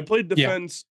 I played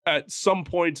defense at some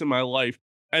points in my life,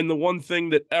 and the one thing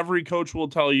that every coach will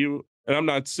tell you. And I'm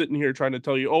not sitting here trying to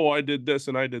tell you, oh, I did this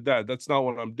and I did that. That's not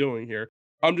what I'm doing here.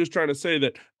 I'm just trying to say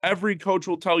that every coach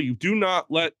will tell you, do not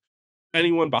let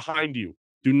anyone behind you.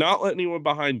 Do not let anyone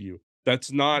behind you.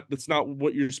 That's not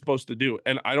what you're supposed to do.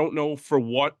 And I don't know for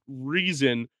what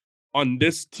reason on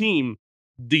this team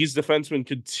these defensemen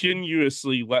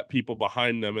continuously let people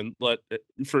behind them and let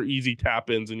for easy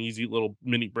tap-ins and easy little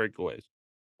mini breakaways.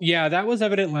 Yeah, that was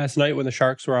evident last night when the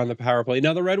Sharks were on the power play.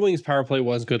 Now, the Red Wings power play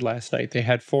was good last night. They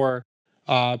had 4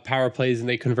 power plays and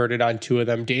they converted on 2 of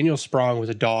them. Daniel Sprong was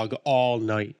a dog all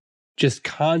night, just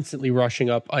constantly rushing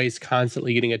up ice,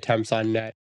 constantly getting attempts on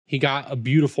net. He got a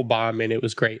beautiful bomb and it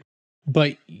was great.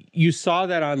 But you saw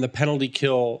that on the penalty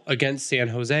kill against San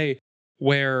Jose,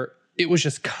 where it was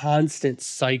just constant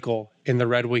cycle in the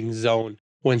Red Wings zone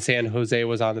when San Jose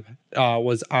was on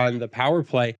the power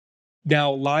play.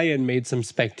 Now, Lyon made some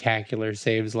spectacular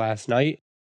saves last night,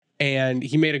 and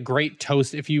he made a great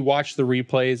toast. If you watch the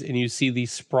replays and you see the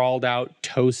sprawled out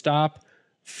toe stop,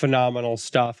 phenomenal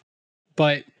stuff.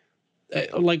 But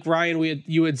like Ryan,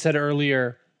 you had said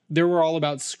earlier, they were all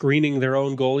about screening their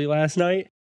own goalie last night.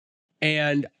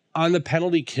 And on the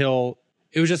penalty kill,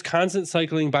 it was just constant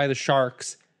cycling by the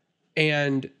Sharks.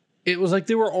 And it was like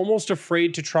they were almost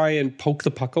afraid to try and poke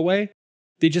the puck away.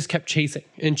 They just kept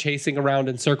chasing around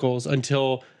in circles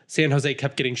until San Jose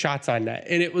kept getting shots on net.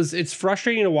 And it's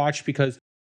frustrating to watch because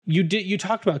you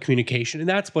talked about communication, and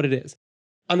that's what it is.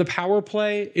 On the power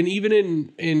play, and even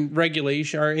in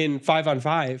regulation or in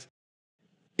 5-on-5,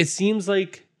 it seems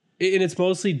like, and it's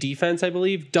mostly defense, I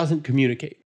believe, doesn't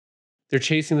communicate. They're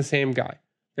chasing the same guy.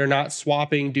 They're not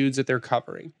swapping dudes that they're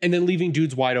covering and then leaving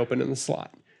dudes wide open in the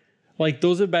slot. Like,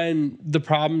 those have been the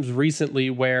problems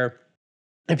recently where,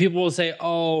 and people will say,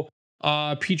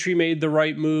 Petrie made the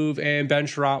right move and Ben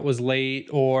Sherratt was late,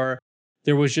 or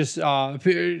there was just Ben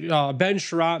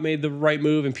Sherratt made the right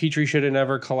move and Petrie should have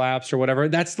never collapsed or whatever.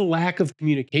 That's the lack of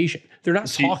communication. They're not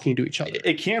talking to each other.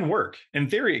 It can work. In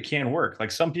theory, it can work.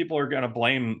 Like, some people are going to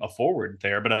blame a forward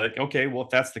there, but okay, well, if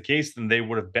that's the case, then they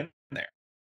would have been there.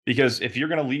 Because if you're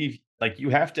going to leave, like, you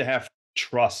have to have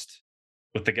trust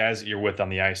with the guys that you're with on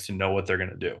the ice to know what they're going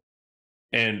to do.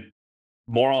 And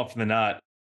more often than not,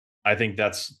 I think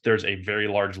there's a very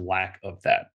large lack of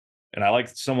that. And I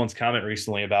liked someone's comment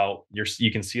recently about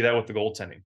you can see that with the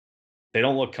goaltending. They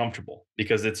don't look comfortable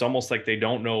because it's almost like they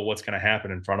don't know what's going to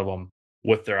happen in front of them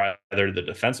with their either the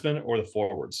defensemen or the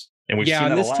forwards. And we've seen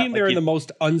that on this a lot. team, they're in the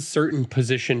most uncertain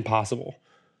position possible.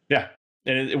 Yeah.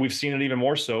 And we've seen it even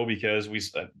more so because we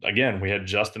had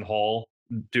Justin Hall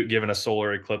given a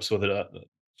solar eclipse with a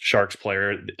Sharks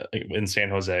player in San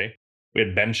Jose. We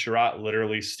had Ben Sherratt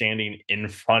literally standing in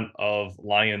front of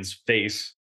Lyon's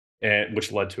face,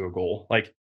 which led to a goal.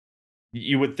 Like,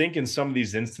 you would think in some of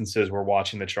these instances we're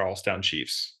watching the Charlestown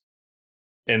Chiefs.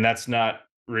 And that's not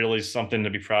really something to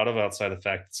be proud of outside of the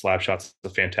fact that Slapshot's a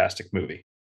fantastic movie.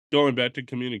 Going back to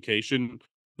communication,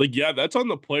 like, yeah, that's on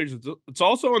the players. It's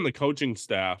also on the coaching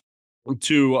staff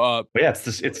to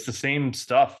it's the same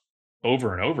stuff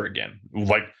over and over again.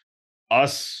 Like,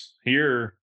 us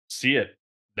here see it.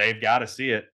 They've got to see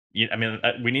it. I mean,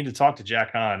 we need to talk to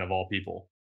Jack Hahn, of all people,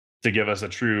 to give us a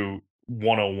true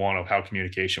 101 of how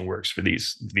communication works for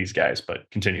these guys.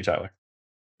 But continue, Tyler.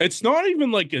 It's not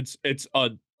even like it's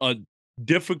a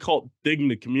difficult thing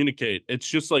to communicate. It's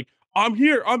just like, I'm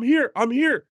here.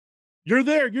 You're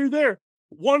there.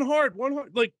 One heart.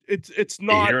 Like, it's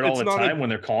not. You hear it all the time when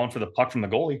they're calling for the puck from the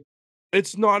goalie.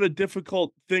 It's not a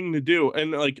difficult thing to do.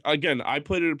 And, like, again, I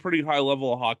played at a pretty high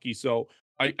level of hockey, so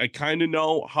I kind of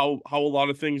know how a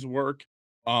lot of things work.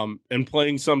 And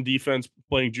playing some defense,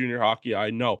 playing junior hockey,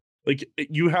 I know. Like,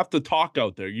 you have to talk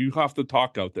out there. You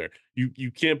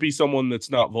can't be someone that's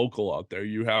not vocal out there.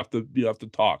 You have to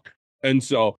talk. And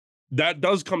so that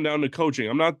does come down to coaching.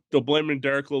 I'm not blaming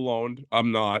Derek Lalonde.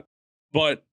 I'm not.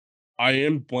 But I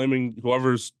am blaming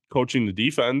whoever's coaching the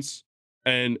defense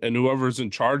and whoever's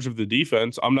in charge of the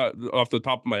defense. I'm not, off the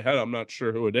top of my head, I'm not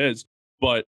sure who it is,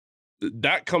 but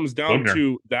that comes down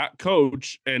to that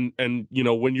coach. And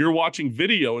when you're watching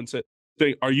video and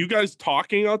saying, are you guys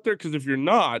talking out there? Because if you're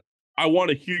not, I want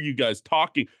to hear you guys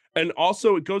talking. And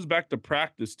also, it goes back to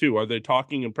practice too. Are they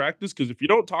talking in practice? Because if you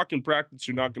don't talk in practice,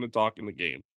 you're not going to talk in the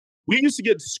game. We used to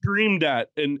get screamed at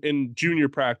in junior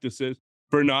practices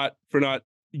for not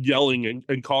yelling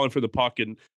and calling for the puck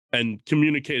and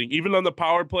communicating, even on the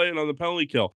power play and on the penalty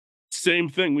kill. Same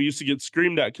thing. We used to get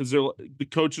screamed at because the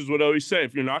coaches would always say,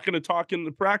 if you're not going to talk in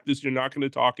the practice, you're not going to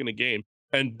talk in a game.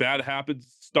 And bad habits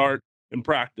start in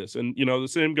practice. And, the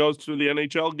same goes to the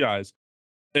NHL guys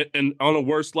and on a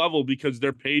worse level because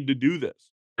they're paid to do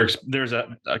this. There's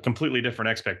a completely different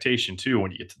expectation, too,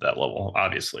 when you get to that level,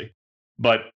 obviously.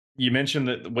 But you mentioned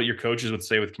that what your coaches would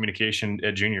say with communication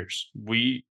at juniors.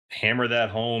 We hammer that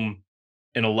home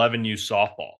in 11U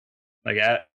softball. Like,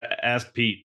 ask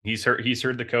Pete. He's heard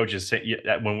the coaches say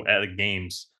at the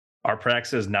games, our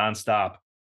practice is nonstop,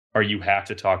 or you have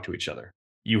to talk to each other.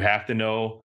 You have to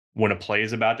know when a play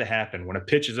is about to happen, when a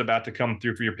pitch is about to come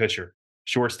through for your pitcher.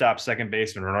 Shortstop, second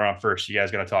baseman, runner on first. You guys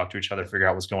got to talk to each other, figure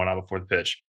out what's going on before the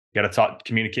pitch. You got to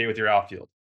communicate with your outfield.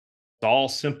 It's all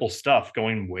simple stuff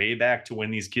going way back to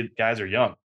when these guys are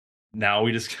young. Now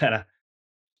we just gotta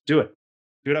do it.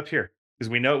 Do it up here, because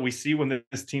we see when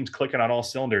this team's clicking on all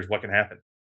cylinders what can happen.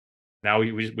 Now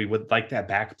we would like that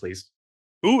back, please.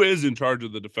 Who is in charge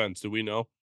of the defense? Do we know?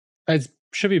 It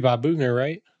should be Bob Bugner,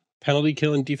 right? Penalty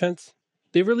killing defense.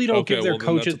 They really don't give their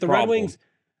coaches. The Red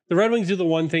Wings do the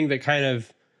one thing that kind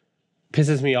of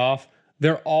pisses me off.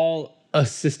 They're all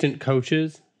assistant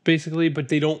coaches, basically, but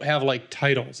they don't have like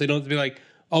titles. They don't be like,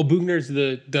 oh, Bugner's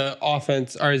the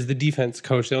offense or is the defense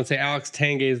coach. They don't say Alex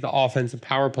Tanguay is the offense and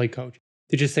power play coach.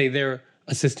 They just say they're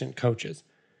assistant coaches.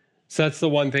 So that's the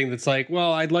one thing that's like,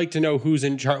 well, I'd like to know who's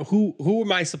in charge. Who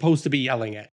am I supposed to be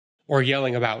yelling at or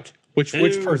yelling about? Which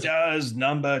person does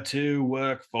number 2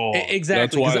 work for?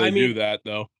 Exactly. That's why they do that,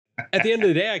 though. At the end of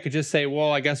the day, I could just say,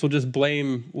 well, I guess we'll just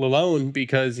blame Lalone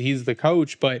because he's the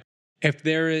coach. But if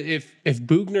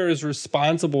Bugner is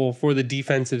responsible for the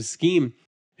defensive scheme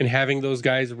and having those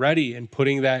guys ready and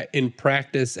putting that in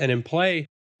practice and in play,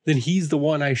 then he's the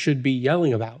one I should be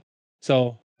yelling about.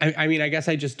 So, I mean, I guess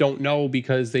I just don't know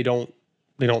because they don't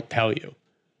tell you.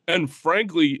 And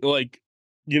frankly, like,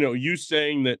 you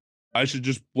saying that I should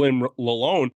just blame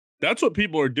Lalone, that's what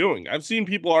people are doing. I've seen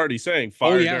people already saying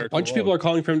fire. Oh yeah, a bunch of people are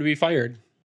calling for him to be fired.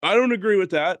 I don't agree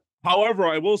with that. However,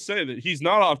 I will say that he's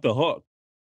not off the hook.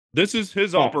 This is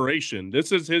his operation.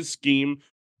 This is his scheme.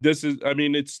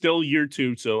 It's still year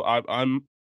 2, so I'm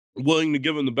willing to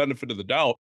give him the benefit of the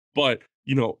doubt. But,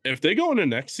 if they go into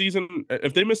next season,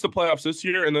 if they miss the playoffs this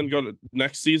year and then go to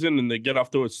next season and they get off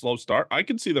to a slow start, I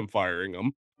could see them firing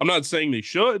him. I'm not saying they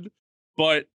should,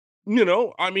 but,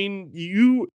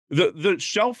 the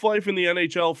shelf life in the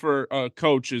NHL for a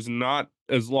coach is not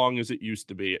as long as it used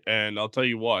to be. And I'll tell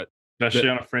you what. Especially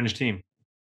on a fringe team.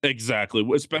 Exactly.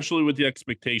 Especially with the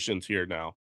expectations here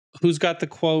now. Who's got the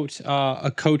quote,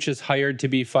 a coach is hired to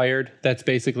be fired? That's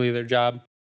basically their job.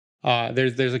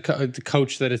 There's a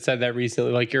coach that has said that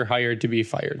recently, like, you're hired to be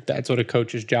fired. That's what a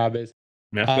coach's job is.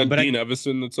 Yeah. But Dean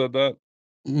Evison that said that?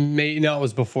 No, it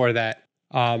was before that.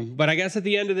 But I guess at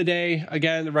the end of the day,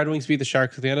 again, the Red Wings beat the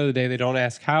Sharks. At the end of the day, they don't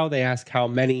ask how, they ask how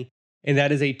many. And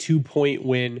that is a 2-point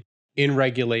win in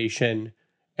regulation,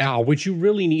 which you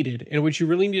really needed and which you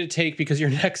really need to take because your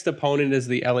next opponent is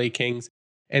the LA Kings.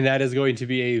 And that is going to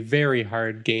be a very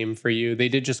hard game for you. They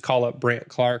did just call up Brant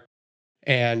Clark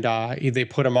and they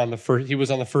put him on the first. He was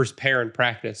on the first pair in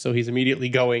practice. So he's immediately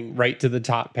going right to the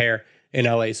top pair in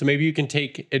LA. So maybe you can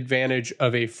take advantage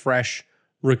of a fresh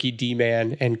rookie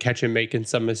D-man and catch him making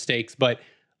some mistakes. But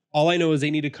all I know is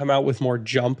they need to come out with more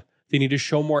jump. They need to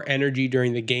show more energy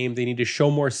during the game. They need to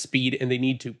show more speed and they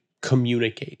need to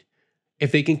communicate.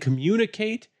 If they can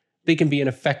communicate, they can be an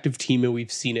effective team, and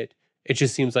we've seen it. It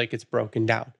just seems like it's broken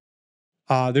down.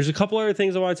 There's a couple other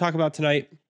things I want to talk about tonight.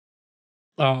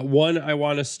 One, I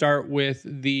want to start with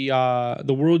the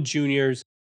World Juniors.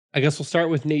 I guess we'll start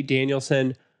with Nate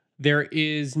Danielson. There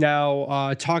is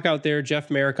now talk out there. Jeff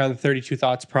Merrick on the 32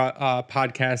 Thoughts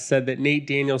podcast said that Nate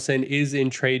Danielson is in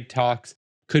trade talks,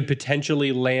 could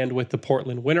potentially land with the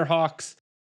Portland Winterhawks.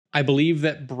 I believe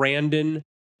that Brandon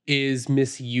is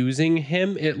misusing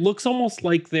him. It looks almost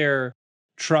like they're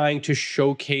trying to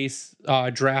showcase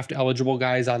draft eligible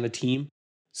guys on the team.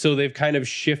 So they've kind of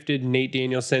shifted Nate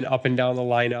Danielson up and down the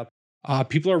lineup.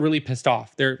 People are really pissed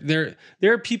off. There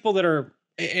are people that are,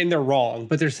 and they're wrong,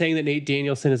 but they're saying that Nate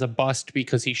Danielson is a bust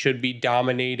because he should be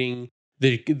dominating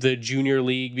the junior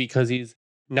league because he's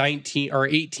 19 or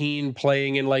 18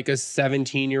 playing in like a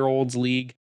 17-year-old's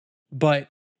league. But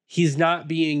he's not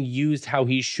being used how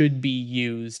he should be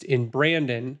used in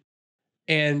Brandon.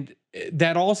 And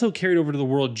that also carried over to the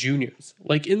World Juniors.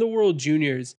 Like in the World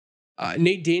Juniors,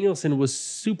 Nate Danielson was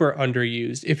super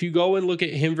underused. If you go and look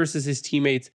at him versus his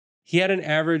teammates, he had an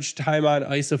average time on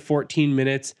ice of 14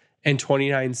 minutes and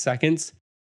 29 seconds.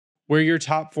 Where your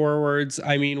top forwards,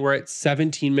 we're at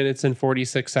 17 minutes and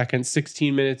 46 seconds,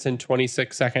 16 minutes and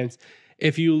 26 seconds.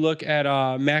 If you look at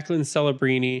Macklin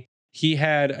Celebrini, he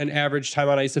had an average time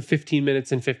on ice of 15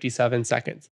 minutes and 57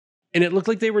 seconds. And it looked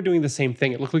like they were doing the same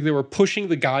thing. It looked like they were pushing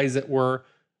the guys that were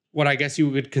what I guess you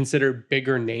would consider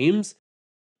bigger names.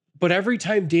 But every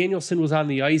time Danielson was on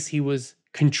the ice, he was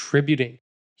contributing.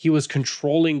 He was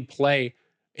controlling play.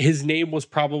 His name was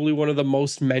probably one of the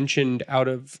most mentioned out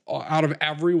of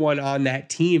everyone on that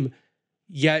team.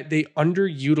 yet they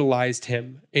underutilized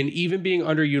him. And even being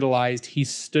underutilized, he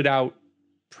stood out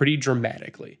pretty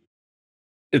dramatically.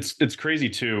 It's crazy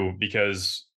too,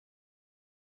 because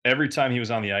every time he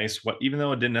was on the ice, even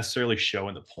though it didn't necessarily show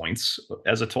in the points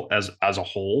as a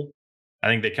whole, I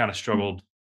think they kind of struggled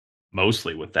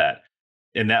mostly with that.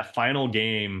 In that final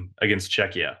game against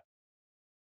Czechia,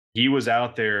 he was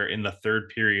out there in the third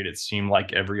period, it seemed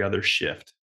like every other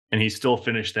shift. And he still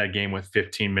finished that game with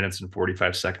 15 minutes and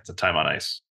 45 seconds of time on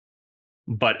ice.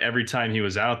 But every time he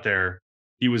was out there,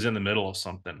 he was in the middle of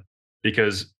something,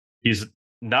 because he's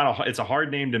it's a hard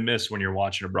name to miss when you're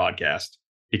watching a broadcast,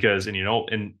 because, and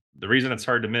the reason it's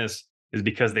hard to miss is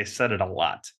because they said it a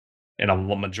lot. And a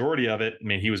majority of it, I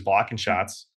mean, he was blocking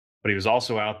shots, but he was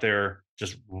also out there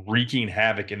just wreaking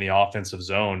havoc in the offensive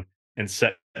zone and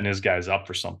setting his guys up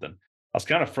for something. I was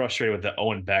kind of frustrated with the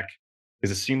Owen Beck,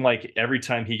 because it seemed like every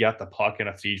time he got the puck in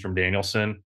a feed from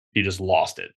Danielson, he just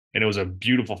lost it. And it was a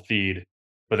beautiful feed,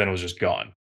 but then it was just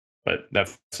gone. But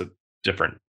that's a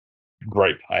different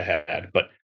gripe I had. But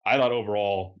I thought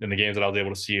overall, in the games that I was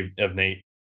able to see of Nate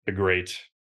the Great,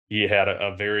 he had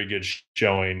a very good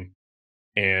showing,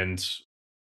 and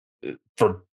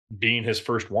for being his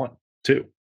first one too.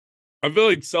 I feel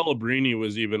like Celebrini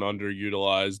was even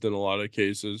underutilized in a lot of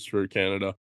cases for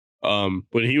Canada. When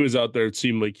he was out there, it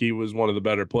seemed like he was one of the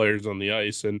better players on the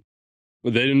ice, and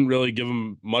they didn't really give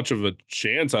him much of a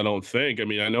chance, I don't think. I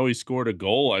mean, I know he scored a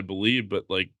goal, I believe, but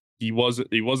like he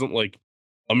wasn't like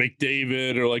a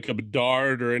McDavid or like a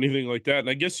Bedard or anything like that. And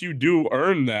I guess you do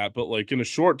earn that, but like in a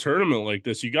short tournament like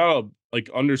this, you gotta like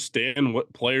understand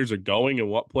what players are going and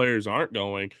what players aren't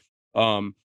going.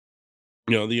 The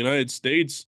United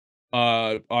States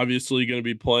obviously going to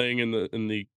be playing in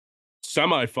the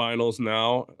semifinals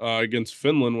now against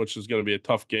Finland, which is going to be a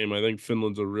tough game. I think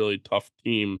Finland's a really tough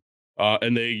team,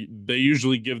 and they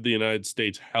usually give the United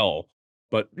States hell.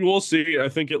 But we'll see. I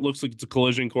think it looks like it's a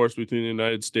collision course between the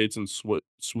United States and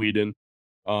Sweden.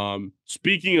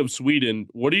 Speaking of Sweden,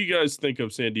 what do you guys think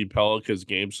of Sandy Pellikka's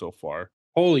game so far?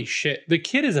 Holy shit. The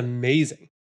kid is amazing.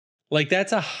 Like,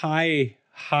 that's a high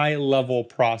level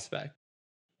prospect.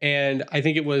 And I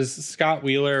think it was Scott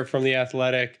Wheeler from The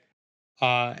Athletic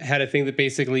had a thing that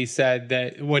basically said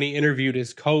that when he interviewed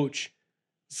his coach,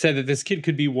 said that this kid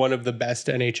could be one of the best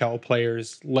NHL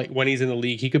players. Like, when he's in the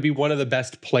league, he could be one of the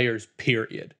best players,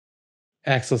 period.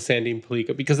 Axel Sandin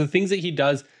Pellikka, because the things that he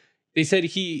does, they said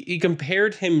he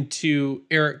compared him to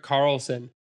Erik Karlsson,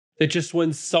 that just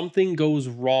when something goes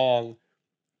wrong,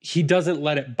 he doesn't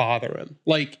let it bother him.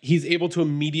 Like, he's able to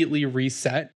immediately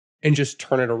reset and just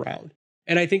turn it around.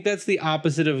 And I think that's the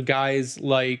opposite of guys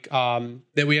like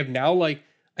that we have now. Like,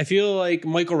 I feel like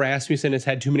Michael Rasmussen has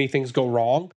had too many things go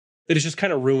wrong that has just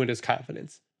kind of ruined his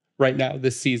confidence right now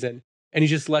this season. And he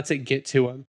just lets it get to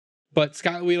him. But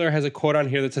Scott Wheeler has a quote on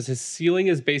here that says his ceiling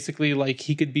is basically like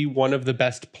he could be one of the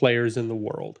best players in the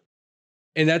world.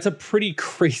 And that's a pretty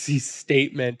crazy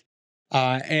statement.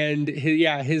 And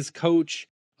his coach,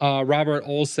 Robert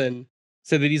Olsen,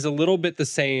 said that he's a little bit the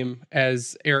same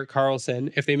as Erik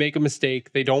Karlsson. If they make a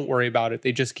mistake, they don't worry about it.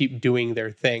 They just keep doing their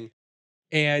thing.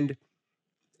 And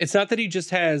it's not that he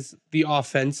just has the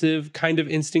offensive kind of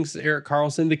instincts as Erik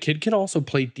Karlsson. The kid can also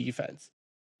play defense.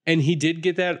 And he did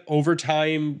get that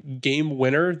overtime game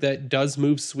winner that does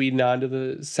move Sweden on to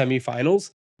the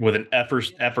semifinals. With an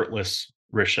effortless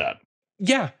wrist shot.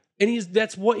 Yeah. And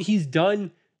that's what he's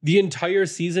done the entire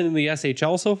season in the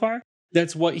SHL so far.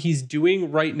 That's what he's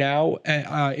doing right now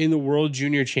in the World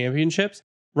Junior Championships.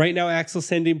 Right now, Axel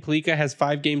Sandin Pellikka has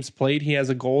 5 games played. He has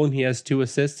a goal and he has 2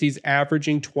 assists. He's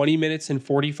averaging 20 minutes and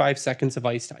 45 seconds of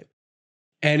ice time.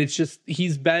 And it's just,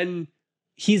 he's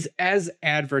as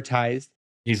advertised.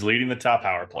 He's leading the top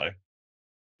power play.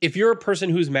 If you're a person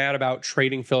who's mad about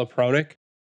trading Filip Hronek,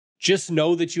 just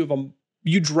know that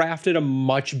you drafted a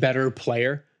much better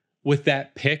player with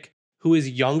that pick who is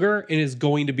younger and is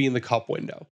going to be in the cup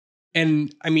window.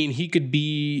 And I mean, he could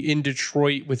be in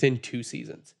Detroit within 2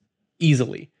 seasons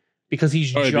easily because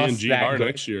he's just be in GR that good.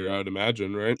 Next year, I would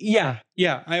imagine, right? Yeah.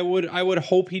 I would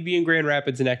hope he'd be in Grand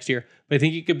Rapids next year, but I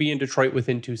think he could be in Detroit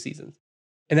within 2 seasons.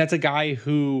 And that's a guy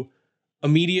who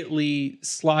immediately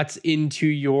slots into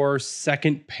your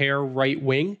second pair right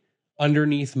wing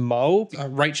underneath Mo, a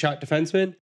right shot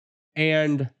defenseman.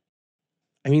 And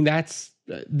I mean,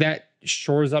 that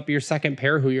shores up your second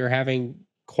pair who you're having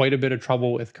quite a bit of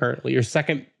trouble with currently.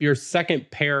 Your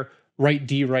second pair right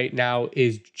D right now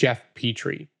is Jeff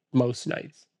Petrie most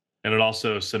nights. And it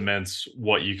also cements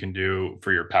what you can do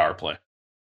for your power play.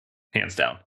 Hands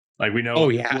down. Like, we know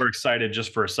we're excited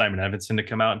just for Simon Edvinsson to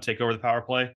come out and take over the power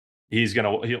play.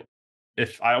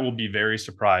 I will be very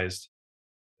surprised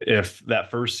if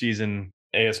that first season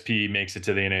ASP makes it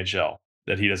to the NHL,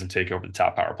 that he doesn't take over the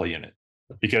top power play unit,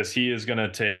 because he is going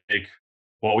to take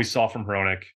what we saw from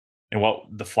Hronik and what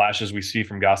the flashes we see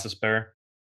from Gostisbehere.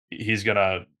 He's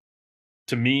going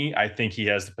to me, I think he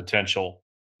has the potential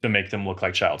to make them look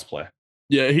like child's play.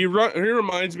 Yeah, he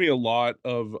reminds me a lot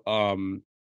of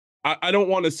I don't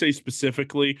want to say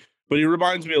specifically, but he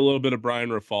reminds me a little bit of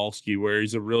Brian Rafalski, where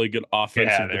he's a really good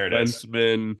offensive there it is.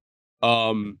 defenseman.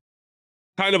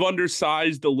 Kind of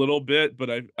undersized a little bit, but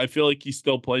I feel like he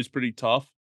still plays pretty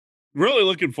tough. Really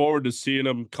looking forward to seeing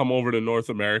him come over to North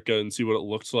America and see what it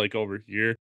looks like over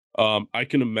here. I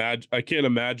can't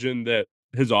imagine that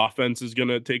his offense is going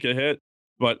to take a hit,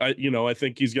 but I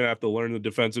think he's going to have to learn the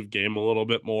defensive game a little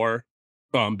bit more,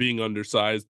 being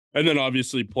undersized, and then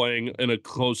obviously playing in a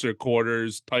closer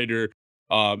quarters, tighter,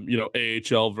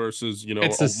 AHL versus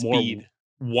It's a the more speed.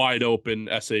 wide open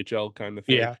SHL kind of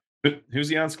thing. Yeah. Who's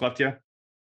he on? Skellefteå?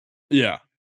 Yeah.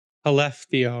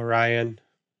 Aleftio, Ryan.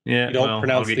 Yeah, You don't I'll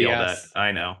pronounce get the yelled S. at.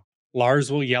 I know. Lars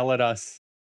will yell at us.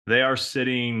 They are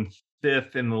sitting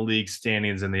 5th in the league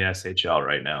standings in the SHL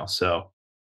right now. So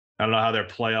I don't know how their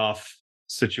playoff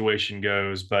situation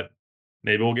goes, but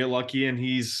maybe we'll get lucky and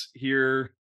he's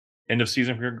here end of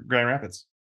season for Grand Rapids.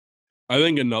 I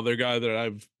think another guy that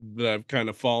I've kind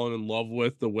of fallen in love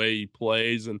with the way he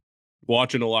plays, and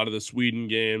watching a lot of the Sweden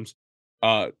games,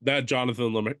 that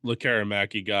Jonathan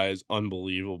Lekaramäki guy is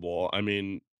unbelievable. I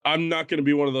mean, I'm not going to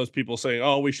be one of those people saying,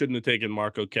 "Oh, we shouldn't have taken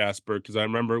Marco Kasper," because I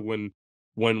remember when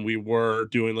we were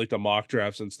doing like the mock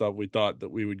drafts and stuff, we thought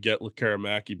that we would get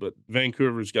Lekaramäki, but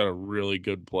Vancouver's got a really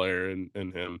good player in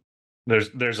him.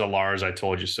 There's a Lars, I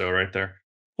told you so right there.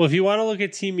 Well, if you want to look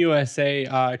at Team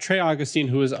USA, Trey Augustine,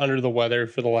 who was under the weather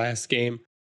for the last game,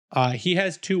 he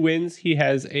has 2 wins. He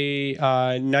has a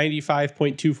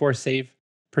 95.24 save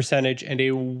percentage and a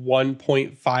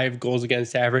 1.5 goals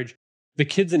against average. The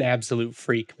kid's an absolute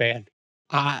freak, man.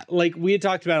 Like we had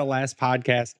talked about it last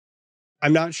podcast.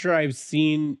 I'm not sure I've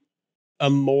seen a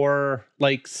more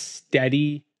like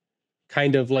steady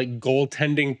kind of like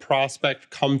goaltending prospect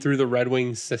come through the Red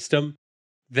Wings system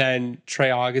than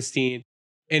Trey Augustine.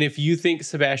 And if you think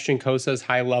Sebastian Cossa is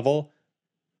high level,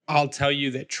 I'll tell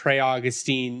you that Trey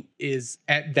Augustine is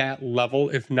at that level,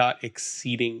 if not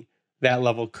exceeding that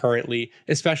level currently,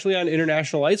 especially on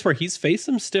international ice where he's faced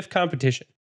some stiff competition.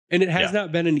 And it has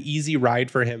not been an easy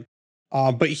ride for him.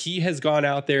 But he has gone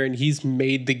out there and he's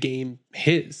made the game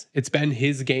his. It's been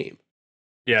his game.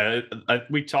 Yeah,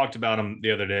 we talked about him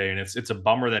the other day, and it's a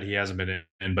bummer that he hasn't been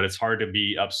in, but it's hard to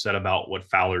be upset about what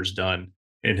Fowler's done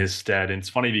in his stead. And it's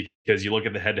funny because you look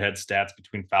at the head-to-head stats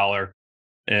between Fowler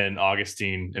and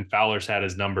Augustine, and Fowler's had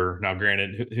his number. Now,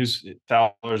 granted, who's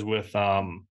Fowler's with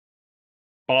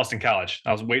Boston College.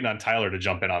 I was waiting on Tyler to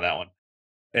jump in on that one.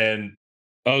 And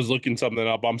I was looking something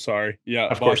up. I'm sorry. Yeah,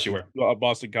 of course you were.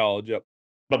 Boston College. Yep.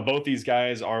 But both these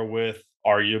guys are with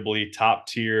arguably top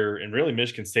tier, and really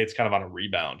Michigan State's kind of on a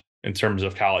rebound in terms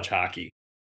of college hockey.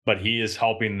 But he is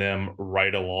helping them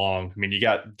right along. I mean, you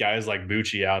got guys like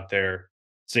Bucci out there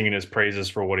singing his praises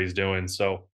for what he's doing.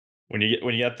 So when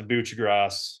you get the Bucci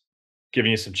Grass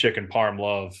giving you some chicken parm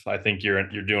love, I think you're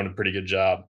doing a pretty good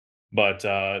job. But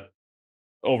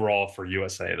overall for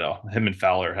USA, though, him and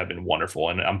Fowler have been wonderful,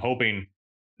 and I'm hoping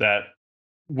that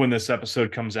when this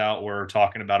episode comes out, we're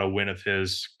talking about a win of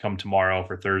his come tomorrow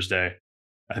for Thursday,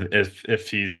 if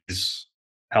he's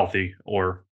healthy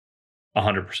or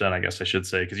 100%, I guess I should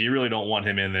say, because you really don't want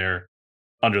him in there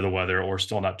under the weather or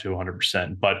still not to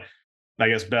 100%. But I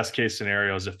guess best case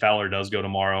scenario is if Fowler does go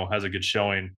tomorrow, has a good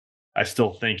showing, I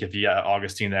still think if you got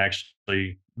Augustine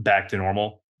actually back to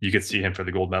normal, you could see him for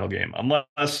the gold medal game,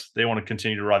 unless they want to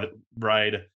continue to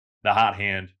ride the hot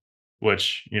hand,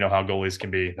 which you know how goalies can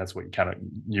be. That's what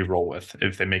you roll with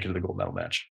if they make it to the gold medal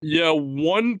match. Yeah,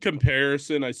 one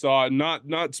comparison I saw,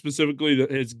 not specifically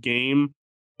his game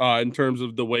in terms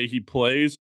of the way he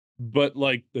plays, but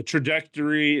like the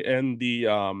trajectory and the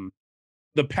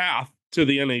path to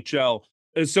the NHL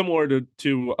is similar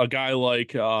to a guy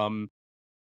like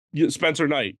Spencer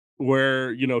Knight,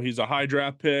 where he's a high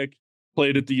draft pick,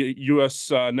 played at the U.S.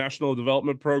 National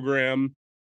Development Program,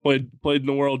 played in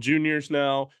the World Juniors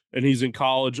now, and he's in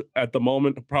college at the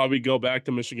moment. He'll probably go back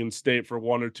to Michigan State for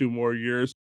 1 or 2 more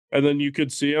years, and then you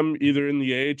could see him either in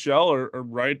the AHL or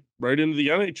right into the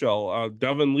NHL,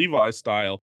 Devin Levi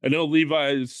style. I know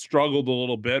Levi struggled a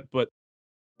little bit, but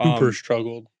super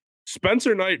struggled.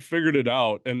 Spencer Knight figured it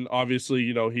out, and obviously,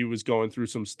 he was going through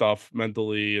some stuff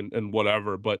mentally and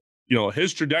whatever, but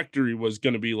his trajectory was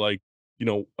going to be like,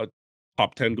 a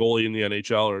top 10 goalie in the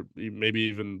NHL, or maybe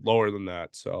even lower than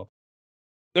that. So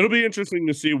it'll be interesting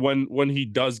to see when he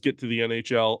does get to the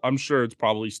NHL. I'm sure it's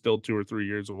probably still 2 or 3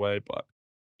 years away, but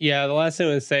Yeah, the last thing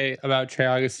I would say about Trey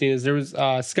Augustine is there was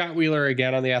Scott Wheeler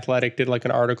again on The Athletic did like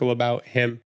an article about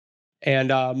him. And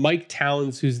Mike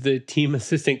Towns, who's the team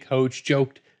assistant coach,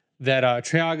 joked that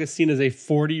Trey Augustine is a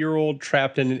 40-year-old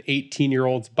trapped in an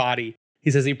 18-year-old's body.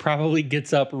 He says he probably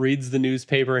gets up, reads the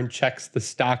newspaper, and checks the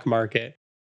stock market.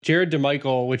 Jared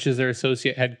DeMichael, which is their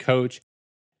associate head coach,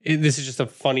 this is just a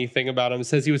funny thing about him,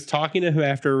 says he was talking to him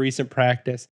after a recent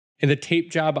practice, and the tape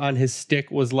job on his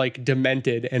stick was like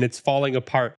demented and it's falling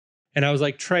apart. And I was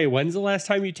like, Trey, when's the last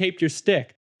time you taped your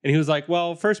stick? And he was like,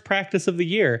 well, first practice of the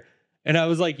year. And I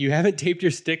was like, you haven't taped your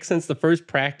stick since the first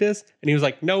practice? And he was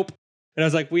like, nope. And I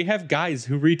was like, we have guys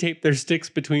who retape their sticks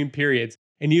between periods,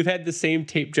 and you've had the same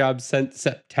tape job since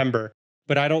September,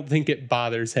 but I don't think it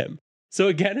bothers him. So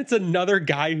again, it's another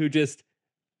guy who just,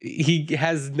 he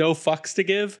has no fucks to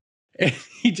give. And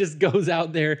he just goes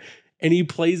out there and he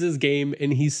plays his game,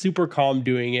 and he's super calm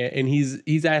doing it. And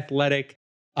he's athletic,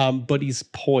 but he's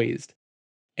poised.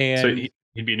 And so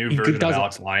he'd be a new version of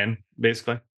Alex Lyon,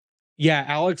 basically. Yeah,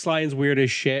 Alex Lyon's weird as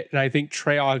shit. And I think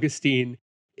Trey Augustine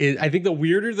is, I think the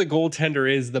weirder the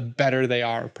goaltender is, the better they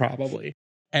are, probably.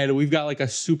 And we've got like a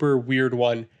super weird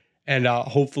one. And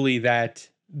hopefully that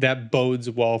bodes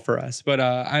well for us.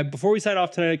 But before we sign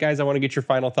off tonight, guys, I want to get your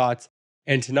final thoughts.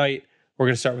 And tonight, we're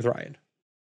going to start with Ryan.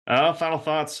 Final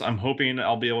thoughts. I'm hoping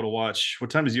I'll be able to watch. What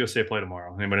time does USA play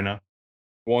tomorrow? Anybody know?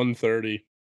 1:30.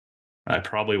 I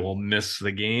probably will miss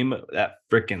the game. That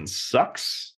freaking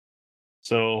sucks.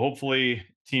 So hopefully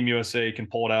Team USA can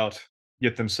pull it out,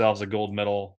 get themselves a gold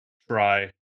medal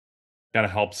try. Kind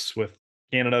of helps with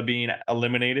Canada being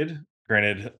eliminated.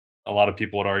 Granted, a lot of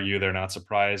people would argue they're not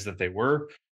surprised that they were.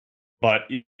 But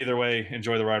either way,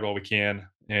 enjoy the ride while we can,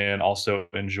 and also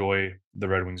enjoy the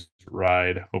Red Wings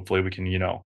ride. Hopefully we can,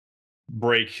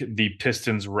 break the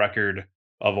Pistons record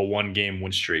of a 1-game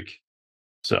win streak.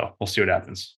 So we'll see what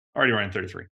happens. Already running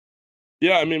 33.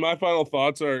 Yeah, I mean, my final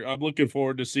thoughts are I'm looking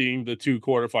forward to seeing the 2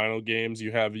 quarterfinal games.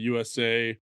 You have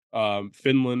USA,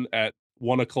 Finland at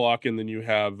 1 o'clock, and then you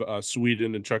have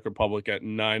Sweden and Czech Republic at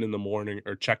 9 in the morning,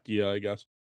 or Czechia, I guess,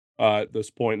 at this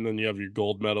point. And then you have your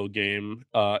gold medal game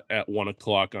at 1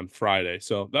 o'clock on Friday.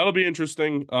 So that'll be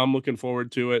interesting. I'm looking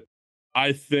forward to it.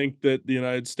 I think that the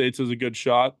United States is a good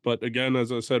shot. But again,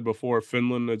 as I said before,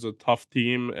 Finland is a tough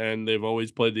team, and they've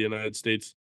always played the United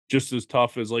States just as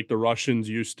tough as like the Russians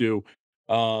used to.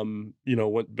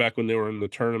 Back when they were in the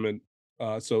tournament.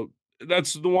 So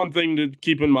that's the one thing to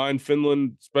keep in mind.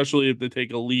 Finland, especially if they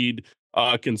take a lead,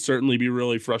 can certainly be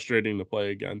really frustrating to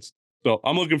play against. So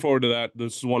I'm looking forward to that.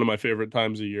 This is one of my favorite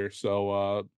times of year.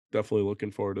 So definitely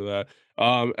looking forward to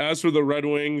that. As for the Red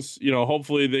Wings,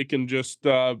 hopefully they can just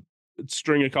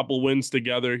string a couple wins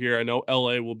together here. I know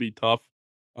LA will be tough,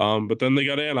 but then they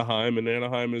got Anaheim, and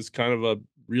Anaheim is kind of a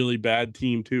really bad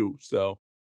team too. So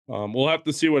we'll have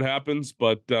to see what happens,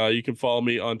 but you can follow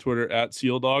me on Twitter at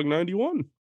SealDog91.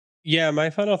 Yeah,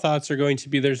 my final thoughts are going to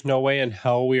be there's no way in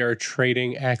hell we are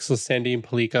trading Axel Sandin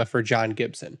Pellikka for John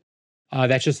Gibson.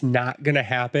 That's just not going to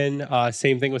happen.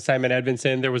 Same thing with Simon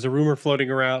Edvinsson. There was a rumor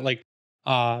floating around,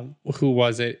 who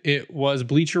was it? It was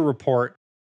Bleacher Report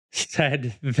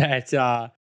said that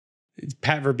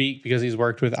Pat Verbeek, because he's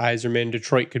worked with Yzerman,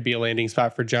 Detroit could be a landing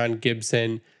spot for John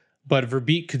Gibson. But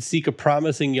Verbeek could seek a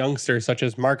promising youngster such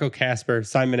as Marco Kasper,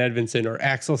 Simon Edvinsson, or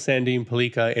Axel Sandin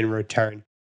Pellikka in return.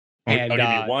 And I'll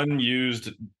give you one used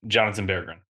Jonathan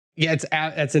Berggren. Yeah,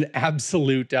 that's an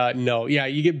absolute no. Yeah,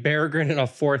 you get Berggren in a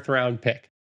 4th-round pick.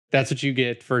 That's what you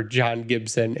get for John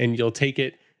Gibson, and you'll take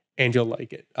it and you'll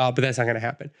like it. But that's not going to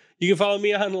happen. You can follow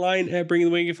me online at Bringing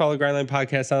the Wing. You can follow Grindline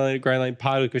Podcast online at Grindline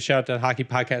Pod. Give a shout out to the Hockey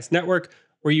Podcast Network,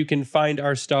 where you can find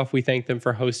our stuff. We thank them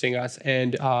for hosting us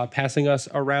and passing us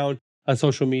around on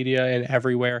social media and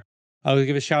everywhere. I'll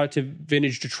give a shout out to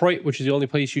Vintage Detroit, which is the only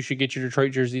place you should get your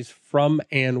Detroit jerseys from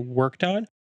and worked on.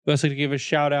 We also like to give a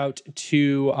shout out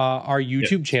to our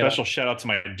YouTube channel. Special shout out to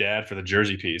my dad for the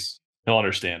jersey piece. He'll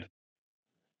understand.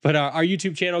 But our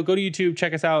YouTube channel, go to YouTube,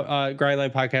 check us out,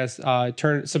 Grindline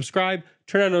Podcast. Subscribe,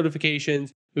 turn on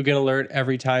notifications. You'll get an alert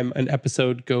every time an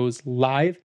episode goes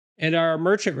live. And our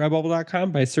merch at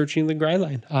redbubble.com by searching the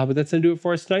Grindline. But that's going to do it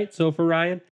for us tonight. So for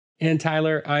Ryan and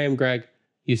Tyler, I am Greg.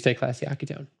 You stay classy, Hockey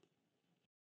Town.